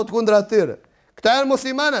Allahut kundra atyre. Këta janë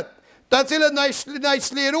muslimanët, të cilët na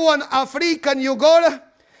çliruan Afrikën jugore,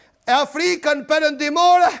 e Afrikën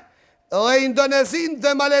perëndimore, dhe Indonezin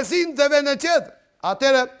dhe Malezin dhe vende tjetër.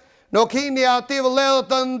 Atyre nuk hini ati vëlledhët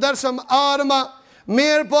të ndërshëm arma,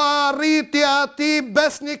 mirë po arriti ati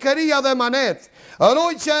besnikëria dhe emanet.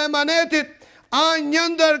 Rujtja e emanetit a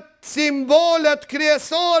njëndër simbolet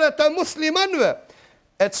kryesore të muslimanve.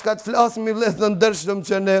 E çka të flasëm i vëlledhë të ndërshëm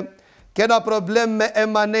që ne kena problem me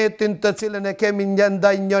emanetin të cilën e kemi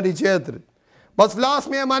njëndaj njëri qetërit. Mos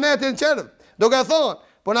flasëm i emanetin qetërit, duke thonë,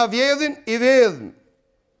 po na vjedhin, i vjedhin.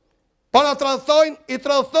 Po na tradhtojnë, i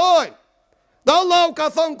tradhtojnë. Dhe Allah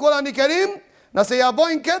ka thonë Kurani Kerim, nëse ja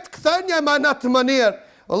bojnë këtë, këthën një emanat mënirë,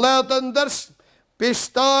 le të ndërsh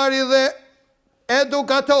pishtari dhe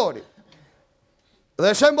edukatori.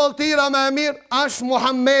 Dhe shemboltira me e mirë, është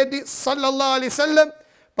Muhammedi sallallahu alaihi wasallam,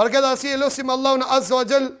 për këtë asi e lusim Allahun azza wa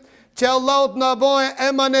jall, që Allahut në bojë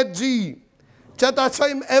emanet gji, që ta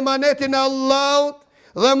qojmë emanetin e Allahut,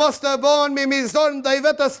 dhe mos të bojnë mimizorën dhe i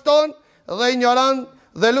vetës tonë, dhe ignorant,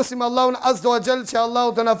 dhe lusim Allahun azza wa jall që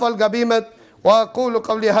Allahut të në falë gabimet, wa aqulu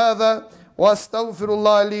qawli hadha, wa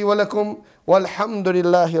astaghfirullah li wa lakum,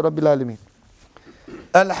 walhamdulillahi rabbil alamin.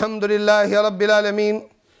 Alhamdulillahi rabbil alamin,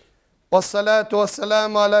 wassalatu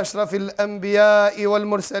wassalamu ala ashrafil anbiya'i wal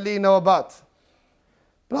mursalin wa ba'd.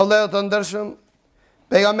 Pra Allah të ndërshëm,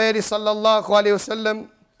 pejgamberi sallallahu alaihi wasallam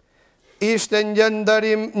ishte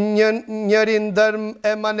njëri ndër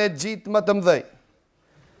emanet më të mëdhej.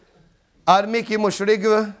 Armiki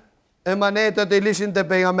mushrikëve, emanetet i lishin të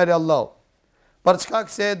pejgamberi Allahu. Për çka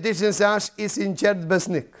se e dishin se është i sinqert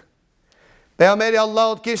besnik. Pejgamberi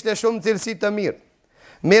Allahut kishte shumë cilësi të mirë.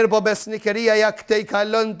 Mirë po besnikëria ja këtë i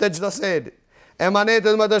kalon të çdo sedi.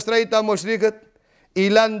 Emanetet më të shtrejta mushrikët i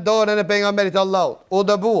lanë dorën e pejgamberit Allahut. U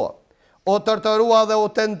dëbua, u torturua dhe u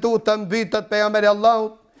tentu të mbytet pejgamberi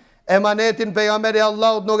Allahut. Emanetin pejgamberi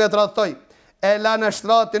Allahut nuk e tradhtoi. E lanë në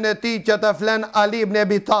shtratin e tij që të flen Ali ibn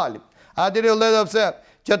Abi Talib. A dini vëllezër pse?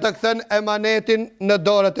 Që të kthen emanetin në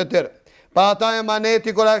dorët e tyre. Pa ata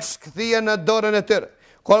emaneti kur është kthie në dorën e tyre.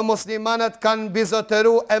 Kur muslimanët kanë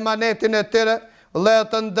bizotëru emanetin e tyre, vëllezër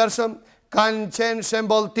të ndershëm, kanë qenë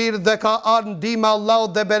shemboltir dhe ka ardhur ndihma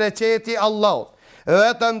Allahut dhe bereqeti Allahut.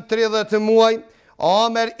 Vetëm 30 muaj,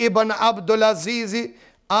 Omer ibn Abdul Azizi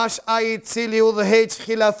është ai cili udhëheq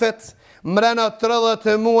khilafet mrena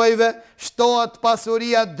 30 muajve, shtohet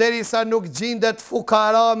pasuria derisa nuk gjendet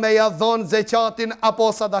fukara me ja dhon zeqatin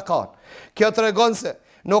apo sadakan. Kjo tregon se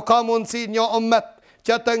nuk ka mundësi një ummet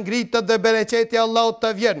që të ngritet dhe bereqeti Allahut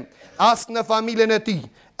të vjen as në familjen e tij,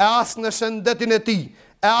 e as në shëndetin e tij,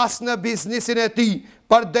 e as në biznisin e tij,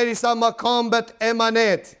 për derisa makambet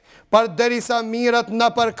emaneti, për derisa mirët në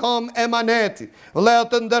përkam emaneti. Vëllezër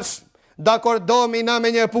të ndershëm, dakordohemi na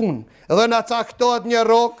me një punë dhe na caktohet një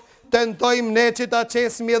rrok, tentojmë ne që ta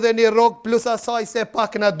qesmi edhe një rrok plus asaj se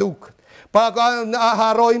pak na duk. Pa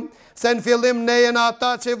harrojmë se në fillim ne jena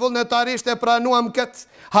ata që vullnetarisht e pranuam këtë,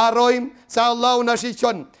 harrojmë se Allahu na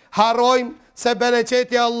shiqon, harrojmë se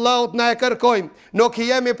bereqeti Allahut na e kërkojmë, nuk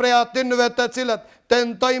jemi prej atyre të cilët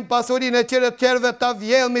tentojmë pasurinë e tjerëve ta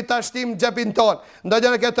vjedhmi ta shtim xhepin ton.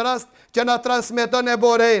 Ndonjëherë në këtë rast që na transmeton e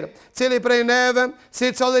Borejr, cili prej neve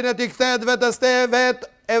si çollin e tij kthehet vetës te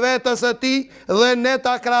vetës e tij dhe ne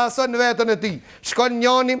ta krahason vetën e tij. Shkon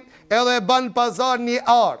njëri edhe ban pazar një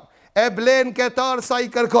ar, e blen këtë ar sa i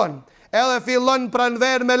kërkon, edhe fillon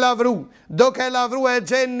pranver me lavru, duke lavru e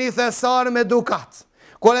gjen një thesar me dukat.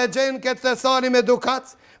 Kur e gjen këtë thesari me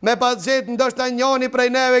dukat, me pas gjet ndoshta njëri prej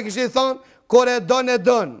neve kishi thonë, kur e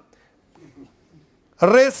don,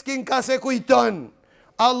 riskin ka se kujton,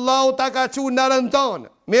 Allahu ta ka qu në rënton.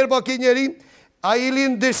 Mirë po ki njeri, a i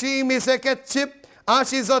linë dëshimi se këtë qip,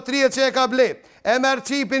 ashtë i zotrije që e ka ble, e merë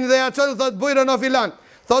qipin dhe ja qënë, thot bujrën o filan,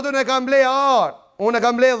 thot unë e kam ble arë, unë e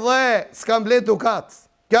kam ble dhe, s'kam ble dukat,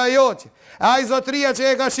 kja jo që, a i zotrije që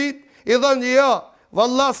e ka shit, i dhënë jo,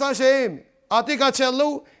 vëllah sa që emi, ati ka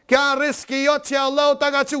qellu, kja riski jo që Allahu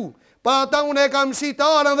ta ka qu, pa ata unë e kam shit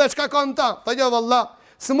arën dhe shka kon ta, thë jo vëllah,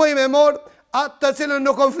 së muj me morë, atë të cilën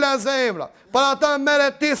nuk on flasë e emra, pa ata mere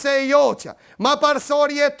ti se e joqja, ma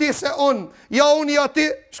parsori e ti se unë, jo unë jo ti,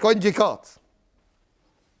 shkojnë gjikat.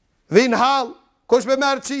 Vinë halë, kush me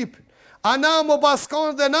merë qipin, a na mu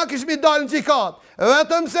paskon dhe na kishmi dalë në gjikat,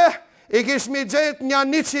 vetëm se i kishmi gjetë një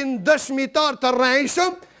 100 dëshmitar të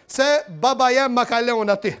rejshëm, se baba jem ma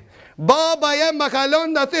kalon ati. Baba jem ma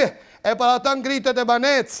kalon ati, e për ata ngritet e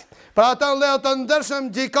baneci, për ata në lejo të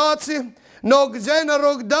ndërshëm gjikatësi, nuk gjenë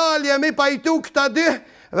rrugdalje mi pajtu këta dy,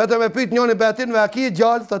 vetëm e pyt njoni për atinve, a ki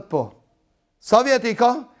gjallë, thët po. Sa vjet i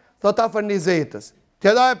ka? Thët afer 20.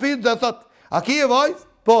 Tjeda e pyt dhe thët, a ki e vajzë?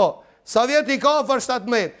 Po. Sa vjet i ka afer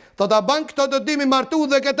 17. Thët a bank këto të dimi martu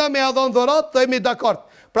dhe këta me adhon dhurat, dhe imi dakord.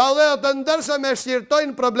 Pra dhe të ndërshëm e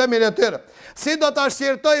shqirtojnë problemin e tyre. Si do të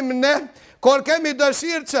shqirtojmë ne, kur kemi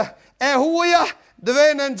dëshirë që e huja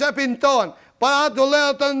dvejnë në gjepin tonë, para atë dhe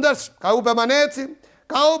të ndërshëm, ka u Emaneti,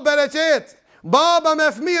 ka u bereqet, baba me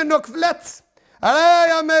fëmijën nuk flet,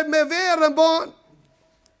 reja me verën bon,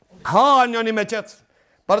 ha njëni me qëtë,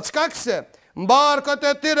 për çka këse, mbarkët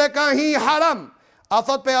e tyre ka hi haram, a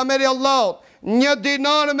thot pejgamberi Allahut, 1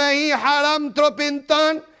 dinar me hi haram trupin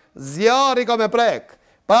tënë, zjarri ka me prek,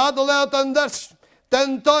 pa atë dhe të ndërsh,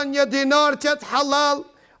 tenton 1 dinar qëtë halal,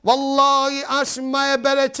 wallahi është ma e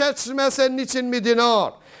bereqetshme se 100.000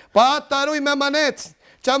 dinar, pa atë të arruj me Emaneti,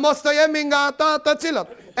 që mos të jemi nga ata të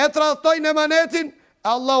cilët e tradhtojnë Emanetin,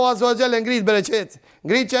 Allahu Azza wa Jalla ngrit bereqetit.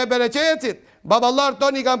 Ngrit që e bereqetit, baballar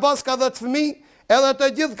toni kanë pas ka 10 fëmijë, edhe të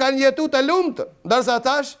gjithë kanë jetu të lumtur, ndërsa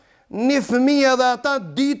tash një fëmijë edhe ata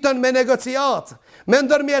ditën me negociatë, me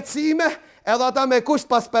ndërmjetësime, edhe ata me kusht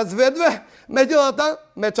pas 5 vetëve, me gjithë ata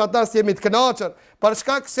me çatas jemi të kënaqur, për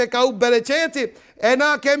shkak se ka u bereqeti, e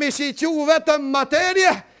na kemi shiqu vetëm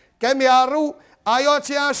materie, kemi harru ajo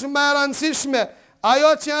që është më e rëndësishme.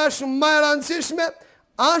 Ajo që është më e rëndësishme,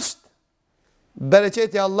 është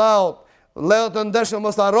bereqeti Allahut. Lejo të ndeshëm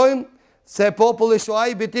mos harrojmë se populli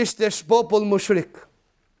Shuaibit ishte popull mushrik.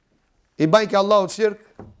 I bajnë ke Allahut shirk,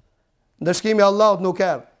 ndëshkimi Allahut nuk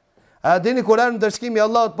erë. A dini kur erë ndëshkimi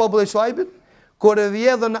Allahut populli Shuaibit? Kur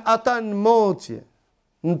vjedhën ata në moqje,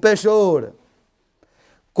 në peshore,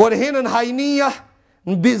 kur hinën hajnia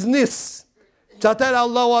në biznis, që atërë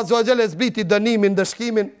Allahu Azza wa Jalla zbriti dënimin,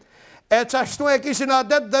 ndëshkimin, e qashtu e kishin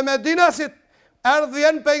adet dhe Medinasit,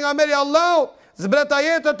 erdhjen pejgamberi Allahu, zbreta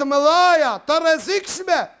jetët të mëdhaja, të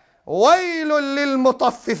rrezikshme, wailul lil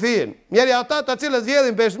mutaffifin, njeri ata të cilët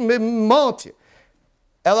vjedhin me moqje.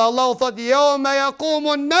 Edhe Allahu thot, jo me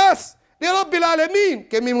yaqumu nas, li rabbil alamin,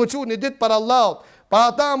 kemi muqu një dit për Allahut, për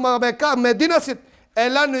ata me ka Medinasit, e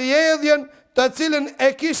lanë jedhjen të cilën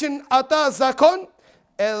e kishin ata zakon,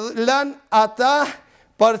 e lanë ata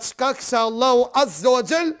për çka se Allahu Azza wa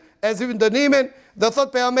Jall e zivin dënimin dhe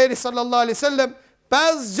thot pejgamberi sallallahu alaihi wasallam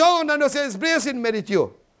 5 gjona nëse e zbresin merit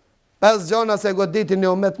ju, 5 gjona se goditin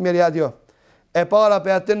një umet merit jo, e para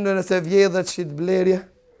për atën nëse vjedhet shqit blerje,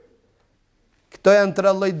 Këto janë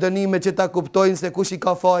 3 lloj dënime që ta kuptojnë se kush I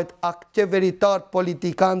ka fajt, a qeveritar,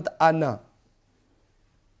 politikant, a na.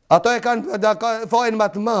 Ato e kanë fajnë më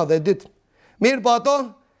të madhe, ditë. Mirë po ato,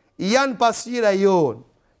 janë pasqira jonë.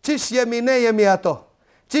 Qish jemi ne, jemi ato.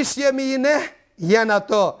 Qish jemi ne, janë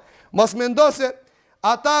ato. Mos mendo se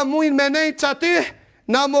ata mujnë me nejtë që aty,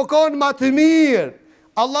 na më konë më të mirë.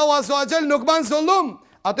 Allahu Azza wa Jall nuk banë zullum.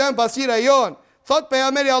 Ato janë pasqira jonë. Thot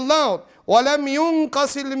pejgamberi Allahut, "Walam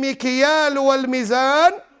yunqasil mikyal wal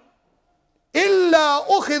mizan illa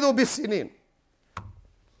ukhidhu bis-sinin."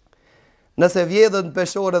 Nëse vjedhën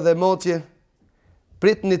peshore dhe moqje,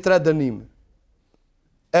 pritni 3 dënime.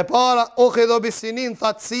 E para, ukhidhu bis-sinin,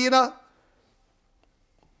 thatësira,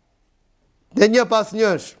 dhe një pas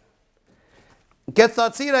njësh. Këtë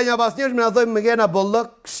thatësira një pas njësh, me në dhojmë më gena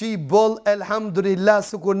bollëk, shi boll, elhamdulillah,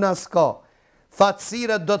 sukur nas ka.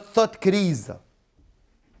 Thatësira do të thot kriza.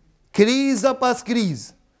 Kriza pas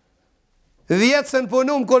krizë. Vjetë se në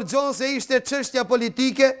punum kur gjonë se ishte çështja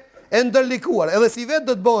politike e ndërlikuar. Edhe si vetë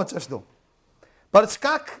do të bëhet qështu. Për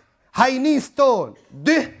çkak hajnis tonë.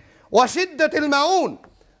 2. Washiddatil maun.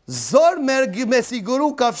 Zor me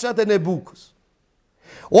siguru kafshatën e bukës.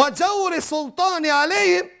 Wa gjawri sultani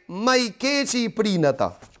alejhim, ma I keqi I prinë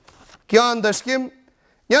ata. Kjo ndëshkim,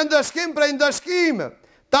 një ndëshkim prej ndëshkime.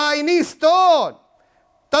 Ta hajnis tonë,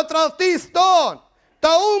 ta tradhtis tonë,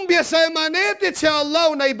 ta umbje se emanetit që Allah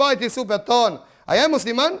në I bajti supet tonë. A je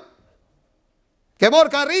musliman? Ke morë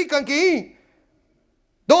karikën ki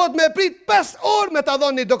dohet me prit 5 orë me ta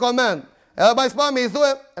dhonë një dokument. Edhe bajspami I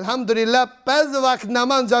thue, elhamdulillah, 5 vakt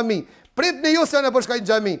naman xhami. Prit një ju se në përshkajnë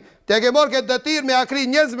xhami. Te ke morë këtë dëtir me akri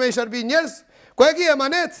njerëz, me I shërbi njerëz. Ku e ki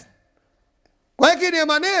emanet? Ku e ki një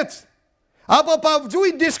emanet? Apo pa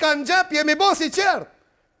gjujt dishka në gjep, jemi bo si qertë.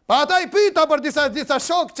 Pa ata I pita për disa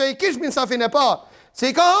shok që I kishmin safin e parë. Si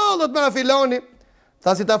I ka halët me në filoni,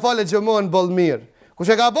 tha si ta fale gjëmohen bol mirë. Kush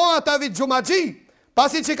e ka bo ata vit gjumagji,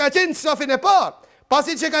 pasi që ka qenë safin e parë,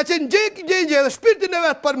 pasi që ka qenë gjengje dhe shpirtin e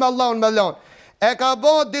vetë për me Allahun me lanë. E ka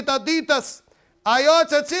bo dita ditës, ajo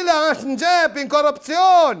që cila është në gjepin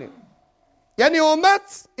korupcioni. Jeni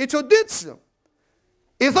umet I çuditshëm.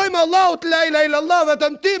 I thojmë Allahut la ilaha illallah,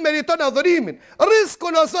 vetëm ti meriton adhurimin.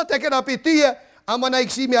 Rizkun o Zot e kena pitije, ama na I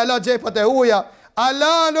kshimi Allah gjepat e huja.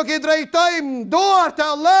 Allah nuk I drejtojmë duart e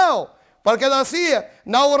Allah. Për këtë arsye,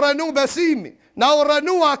 na urrënu besimi, na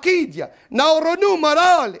urrënu akidja, na urrënu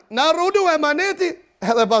morali, na urrënu emaneti,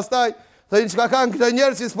 edhe pastaj thënë çka kanë këto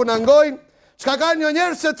njerëz që s'punangojnë, çka kanë një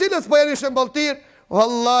njerëz që cilës po jeni shembulltir,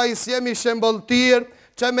 vallahi si jemi shembulltir,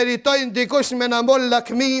 që meritojnë dikush me na mol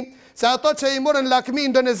lakmi, se ato që I morën lakmi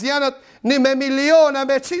indonezianët, një me miliona,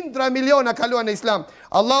 me 100 miliona kaluan në Islam.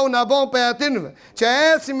 Allahu na bon për atinve, që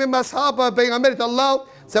esim me mashapa e pejgamberit Allahu,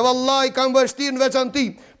 se vallahi kanë vështirë në veçanti.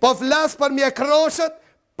 Po flas për mje kroshët,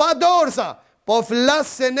 pa dorsa, po flas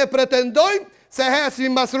se ne pretendojmë se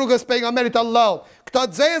hesim mas rrugës pejgamberit Allahu. Këto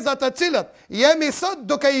xezat të cilët jemi sot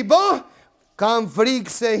duke I bë, kam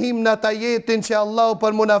frikë se him në ata jetin që Allahu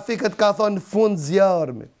për munafikët ka thonë fund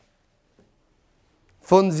zjarmit.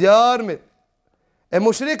 Fund zjarmit. E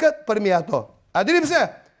mushrikët për mi ato. A dini pse?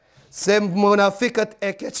 Se munafikët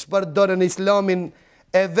e keq përdorën Islamin,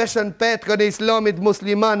 e veshën petkën e Islamit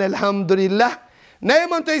musliman, elhamdulillah. Ne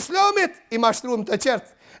emën të Islamit I mashtruam të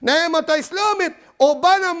qertë. Ne emën të Islamit o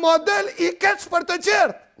banë model I keq për të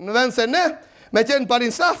qertë. Në vend se ne me qenë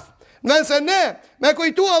parinsaf, në vend se ne me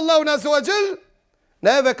kujtu Allahun Azza wa Jall,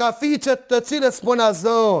 neve ka fiqet të cilës po na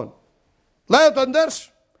zonë. Lejo të ndërsh,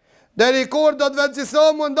 deri kur do të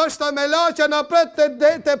vetësisomu, ndoshta me laqa në pret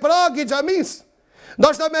të pragi gjamis,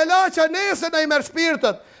 ndoshta me laqa nese në I merë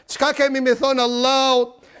shpirtët. Qka kemi mi thonë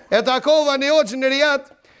Allahut, e takova një oqë në Riyadh,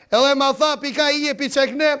 edhe ma tha pika I e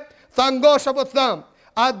piqekne, tha ngosha po të thamë,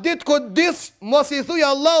 a ditë ku disë, mos I thuj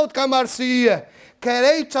Allahut ka marësije.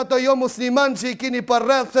 Kerej që ato jo musliman që I kini për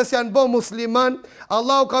rreth, thës janë bo musliman,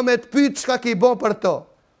 Allahu ka me të pytë qka ki bo për to.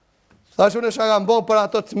 Thash unë shka kam bo për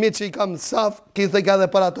ato të mitë që I kam saf, ki thëj ka dhe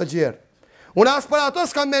për ato gjerë. Unë asë për ato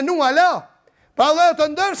s'kam menu Allah. Pra dhe të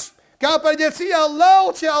ndërsh, ka përgjësia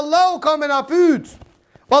Allahu që Allahu ka me na pytë.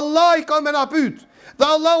 Wallahi ka me na pytë. Dhe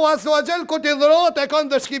Allahu Azza wa Jall ku t'i dhërot e ka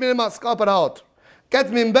në dëshkimin e mas, ka për hatër.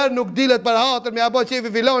 Këtë mimber nuk dilet për hatër, me abo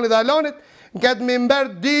qefi filoni dhe alonit, këtë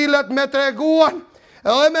mimber dilet me treguan,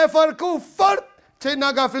 edhe me fërku fort që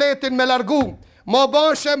nga gafletin me largu. Mo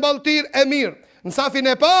bon shembulltir e mirë. Në safin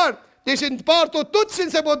e parë, t'ishin të partu tutësin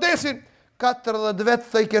se po desin, 40 vetë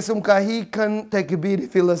thëj kesum ka hikën të këbiri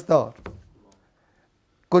filestar.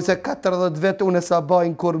 Kurse 40 vetë unë e sa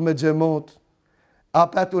bajnë kur me gjemot,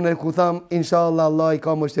 apet unë e ku tham, inshallah Allah I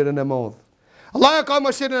ka mëshirën e madhë. Allah I ka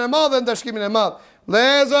mëshirën e madhë dhe ndërshkimin e madhë. Dhe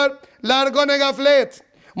ezër, largon e gaflet,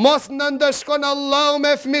 Mos në ndëshkon Allahu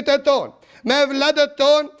me fëmijët e tonë, me vladët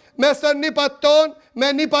tonë, me sërnipat tonë,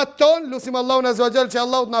 me nipat tonë. Lusim Allahun azza wa jall që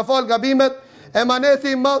Allahu të na fal gabimet.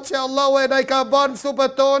 Emaneti i madh që Allahu e na i ka bërë në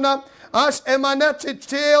supët tona, është emanet që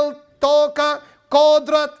qiell, toka,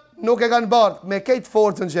 kodrat nuk e kanë bërë me këtë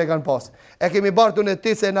forcën që e kanë pas. E kemi bërë unë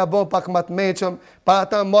ti se na bën pak më të meçëm, para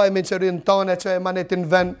ata mbajmë çrin tonë që emanetin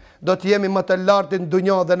vend, do të jemi më të lartë në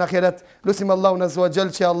dunjë dhe në ahiret. Lusim Allahun azza wa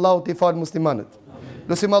jall që Allahu t'i fal muslimanët.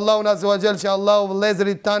 Lusim Allahun azza wa jall që Allahu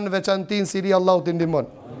vëllezërit tanë veçantin Siri Allahu t'i ndihmon.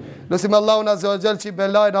 Lusim Allahun azza wa jall që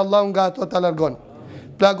belajnë Allahu nga ato ta largon.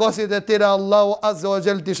 Plagosit e tira Allahu azza wa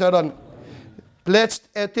jall t'i shëron. Pleqt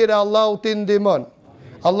e tira Allahu t'i ndihmon.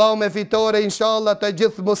 Allahu me fitore inshallah të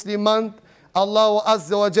gjithë muslimant, Allahu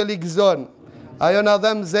azza wa jall i gëzon. Ajo na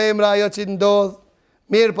dhem zemra ajo që ndodh.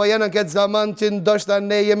 Mirë, po janë në këtë zaman që ndoshta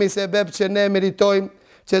ne jemi sebeb që ne meritojmë,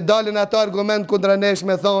 që dalin ato argument kundra nesh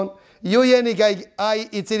me thonë, ju jeni ai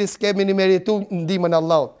i cili s'kemi ni meritu ndihmën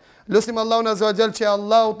Allahut. Lusim Allahun azza wa jall që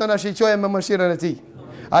Allahu të na shiqojë me mëshirën e tij.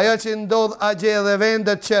 Ajo që ndodh asgjë dhe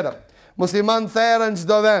vende tjera. Musliman therrën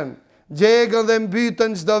çdo vend, gjegën dhe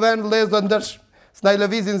mbytën çdo vend vëllezër ndërsh. S'na i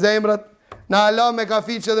lëvizin zemrat, na ala me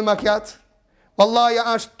kafiqe dhe makiat. Wallahi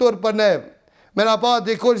është tur për neve. Me na pa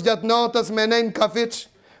dikush gjatë natës me nejnë kafiq,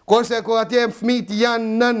 kurse ku atje fëmijët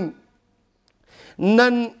janë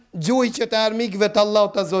nën gjujqet e armikëve të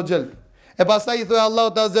Allahut azza wa jall. E pastaj i thuaj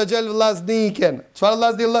Allahut azza wa jall vllazniken. Çfarë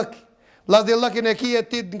vllaznillëk? Vllaznillëkin e kije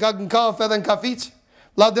ti nga kafe dhe në kafiq.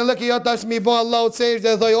 Vllaznillëki jo tash mi bën Allahu sejdë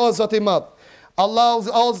dhe thoj o Zot i madh.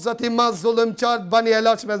 Allahu o Zot i madh zullumçar bani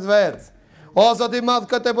elaç me zvet. O Zot i madh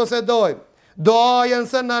këtë posedoj. Doajën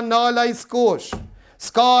se na nala i skush.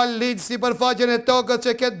 Ska ligjë si për faqen e tokës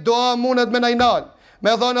që këtë doa mundet me najnal.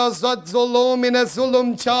 Me thonë o Zot zullumin e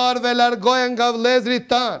zullumçarve largohen nga vëllezërit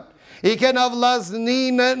tanë. I kena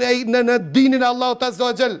vllazni në dinin Allahut azza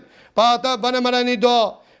wa jall. Pa ata banë marrë një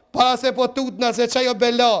doa. Para se po tutna se çajo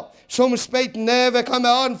bela. Shumë shpejt neve ka me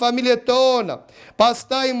arë në familjet tona.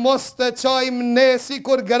 Pastaj mos të qajmë ne si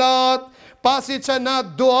kur gratë, pasi që na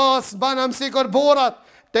duas banam si kur burat,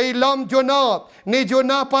 të i lam gjunat, një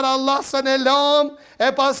gjuna për Allah së në lam,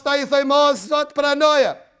 e pastaj thëjmë o Zot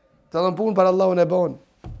pranoja. Të dhëm punë për Allah unë e bonë.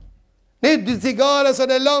 Një cigare së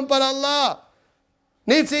në lam për Allah,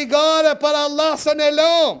 një cigare për Allah së në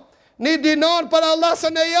lam, një dinar për Allah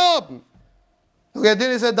së në jabë. Nuk e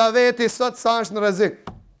dini se daveti sot sa është në rrezik.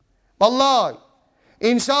 Wallahi,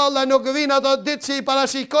 inshallah nuk vinë ato ditë që i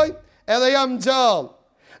parashikoj, edhe jam gjallë.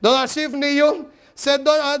 Do të shifni ju, se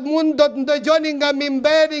mund do të ndëgjoni nga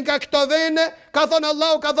mimberi, nga këto vene, ka thonë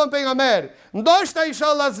Allahu, ka thonë pejgamberi. Ndoshta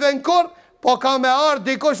inshallah s'ven kur, po ka me ardhë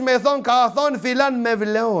dikush me thonë, ka thonë filan me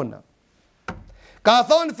vlona. Ka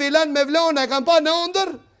thonë filan me vlona, e kam pa në ndër,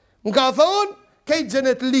 më ka thonë, kej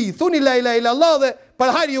gjenet li, thuni la ilaha illallah dhe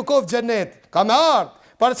për hajri ju kofë gjenet. Ka me ardhë,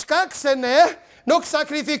 për çka se ne, nuk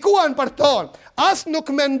sakrifikuan për tonë, as nuk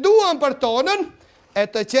menduan për tonën, e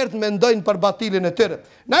të qertë mendojnë për batilin e tyre.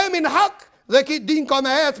 Na jemi në hak, dhe ki din ka me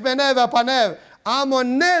hec me neve pa neve. Amo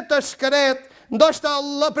ne të shkret, ndoshta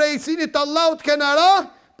Allah prej sinit Allah të kena ra,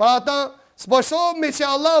 për ata s'po shohmi që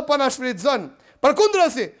Allah po na shfrytëzon. Për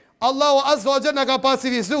kundrasi, Allahu azza wa jalla ka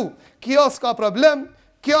pasivizu. Kjo s'ka problem,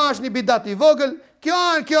 kjo është një bidat i vogël,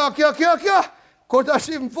 kjo. Kur të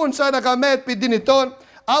shifë në fund qajna ka met për dinit tonë,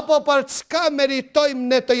 apo për çka meritojmë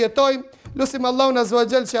ne të jetojmë, lusim Allahun azza wa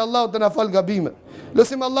jall që Allahu të na fal gabimet.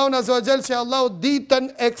 Lusim Allahun azza wa jall që Allahu ditën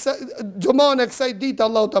e gjumon e kësaj ditë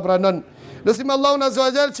Allahu të pranon. Lusim Allahun azza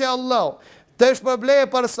wa jall që Allahu të shpërblej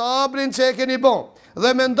për sabrin që e keni bon.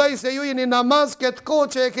 Dhe mendoj se ju jeni namaz këtë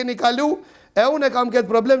kohë që e keni kalu, e unë kam këtë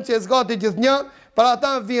problem që e zgati gjithnjë, për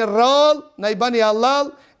ata vinë rrallë, na i bani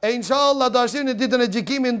halal, e inshallah do ashtim një ditën e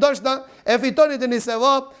gjikimit ndoshta e fitoni të një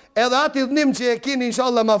sevap, edhe ati dhënim që e kini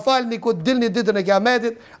inshallah ma falni ku dilni ditën e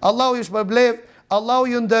kiametit. Allahu ju shpërblev, Allahu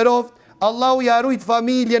ju nderoft, Allahu ju arrujt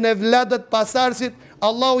familjen e vladët pasarsit,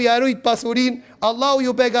 Allahu ju arrujt pasurin, Allahu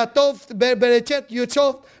ju begatoft, bereqet ju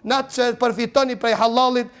qoft, natë që përfitoni prej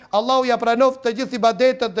halalit, Allahu ju pranoft të gjithë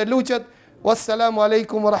ibadetet dhe luqet. Wassalamu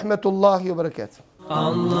alaikum wa rahmetullahi wa barakatuh.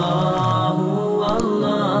 Allahu,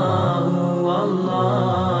 Allahu,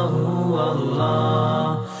 Allahu,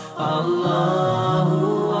 Allah, Allah.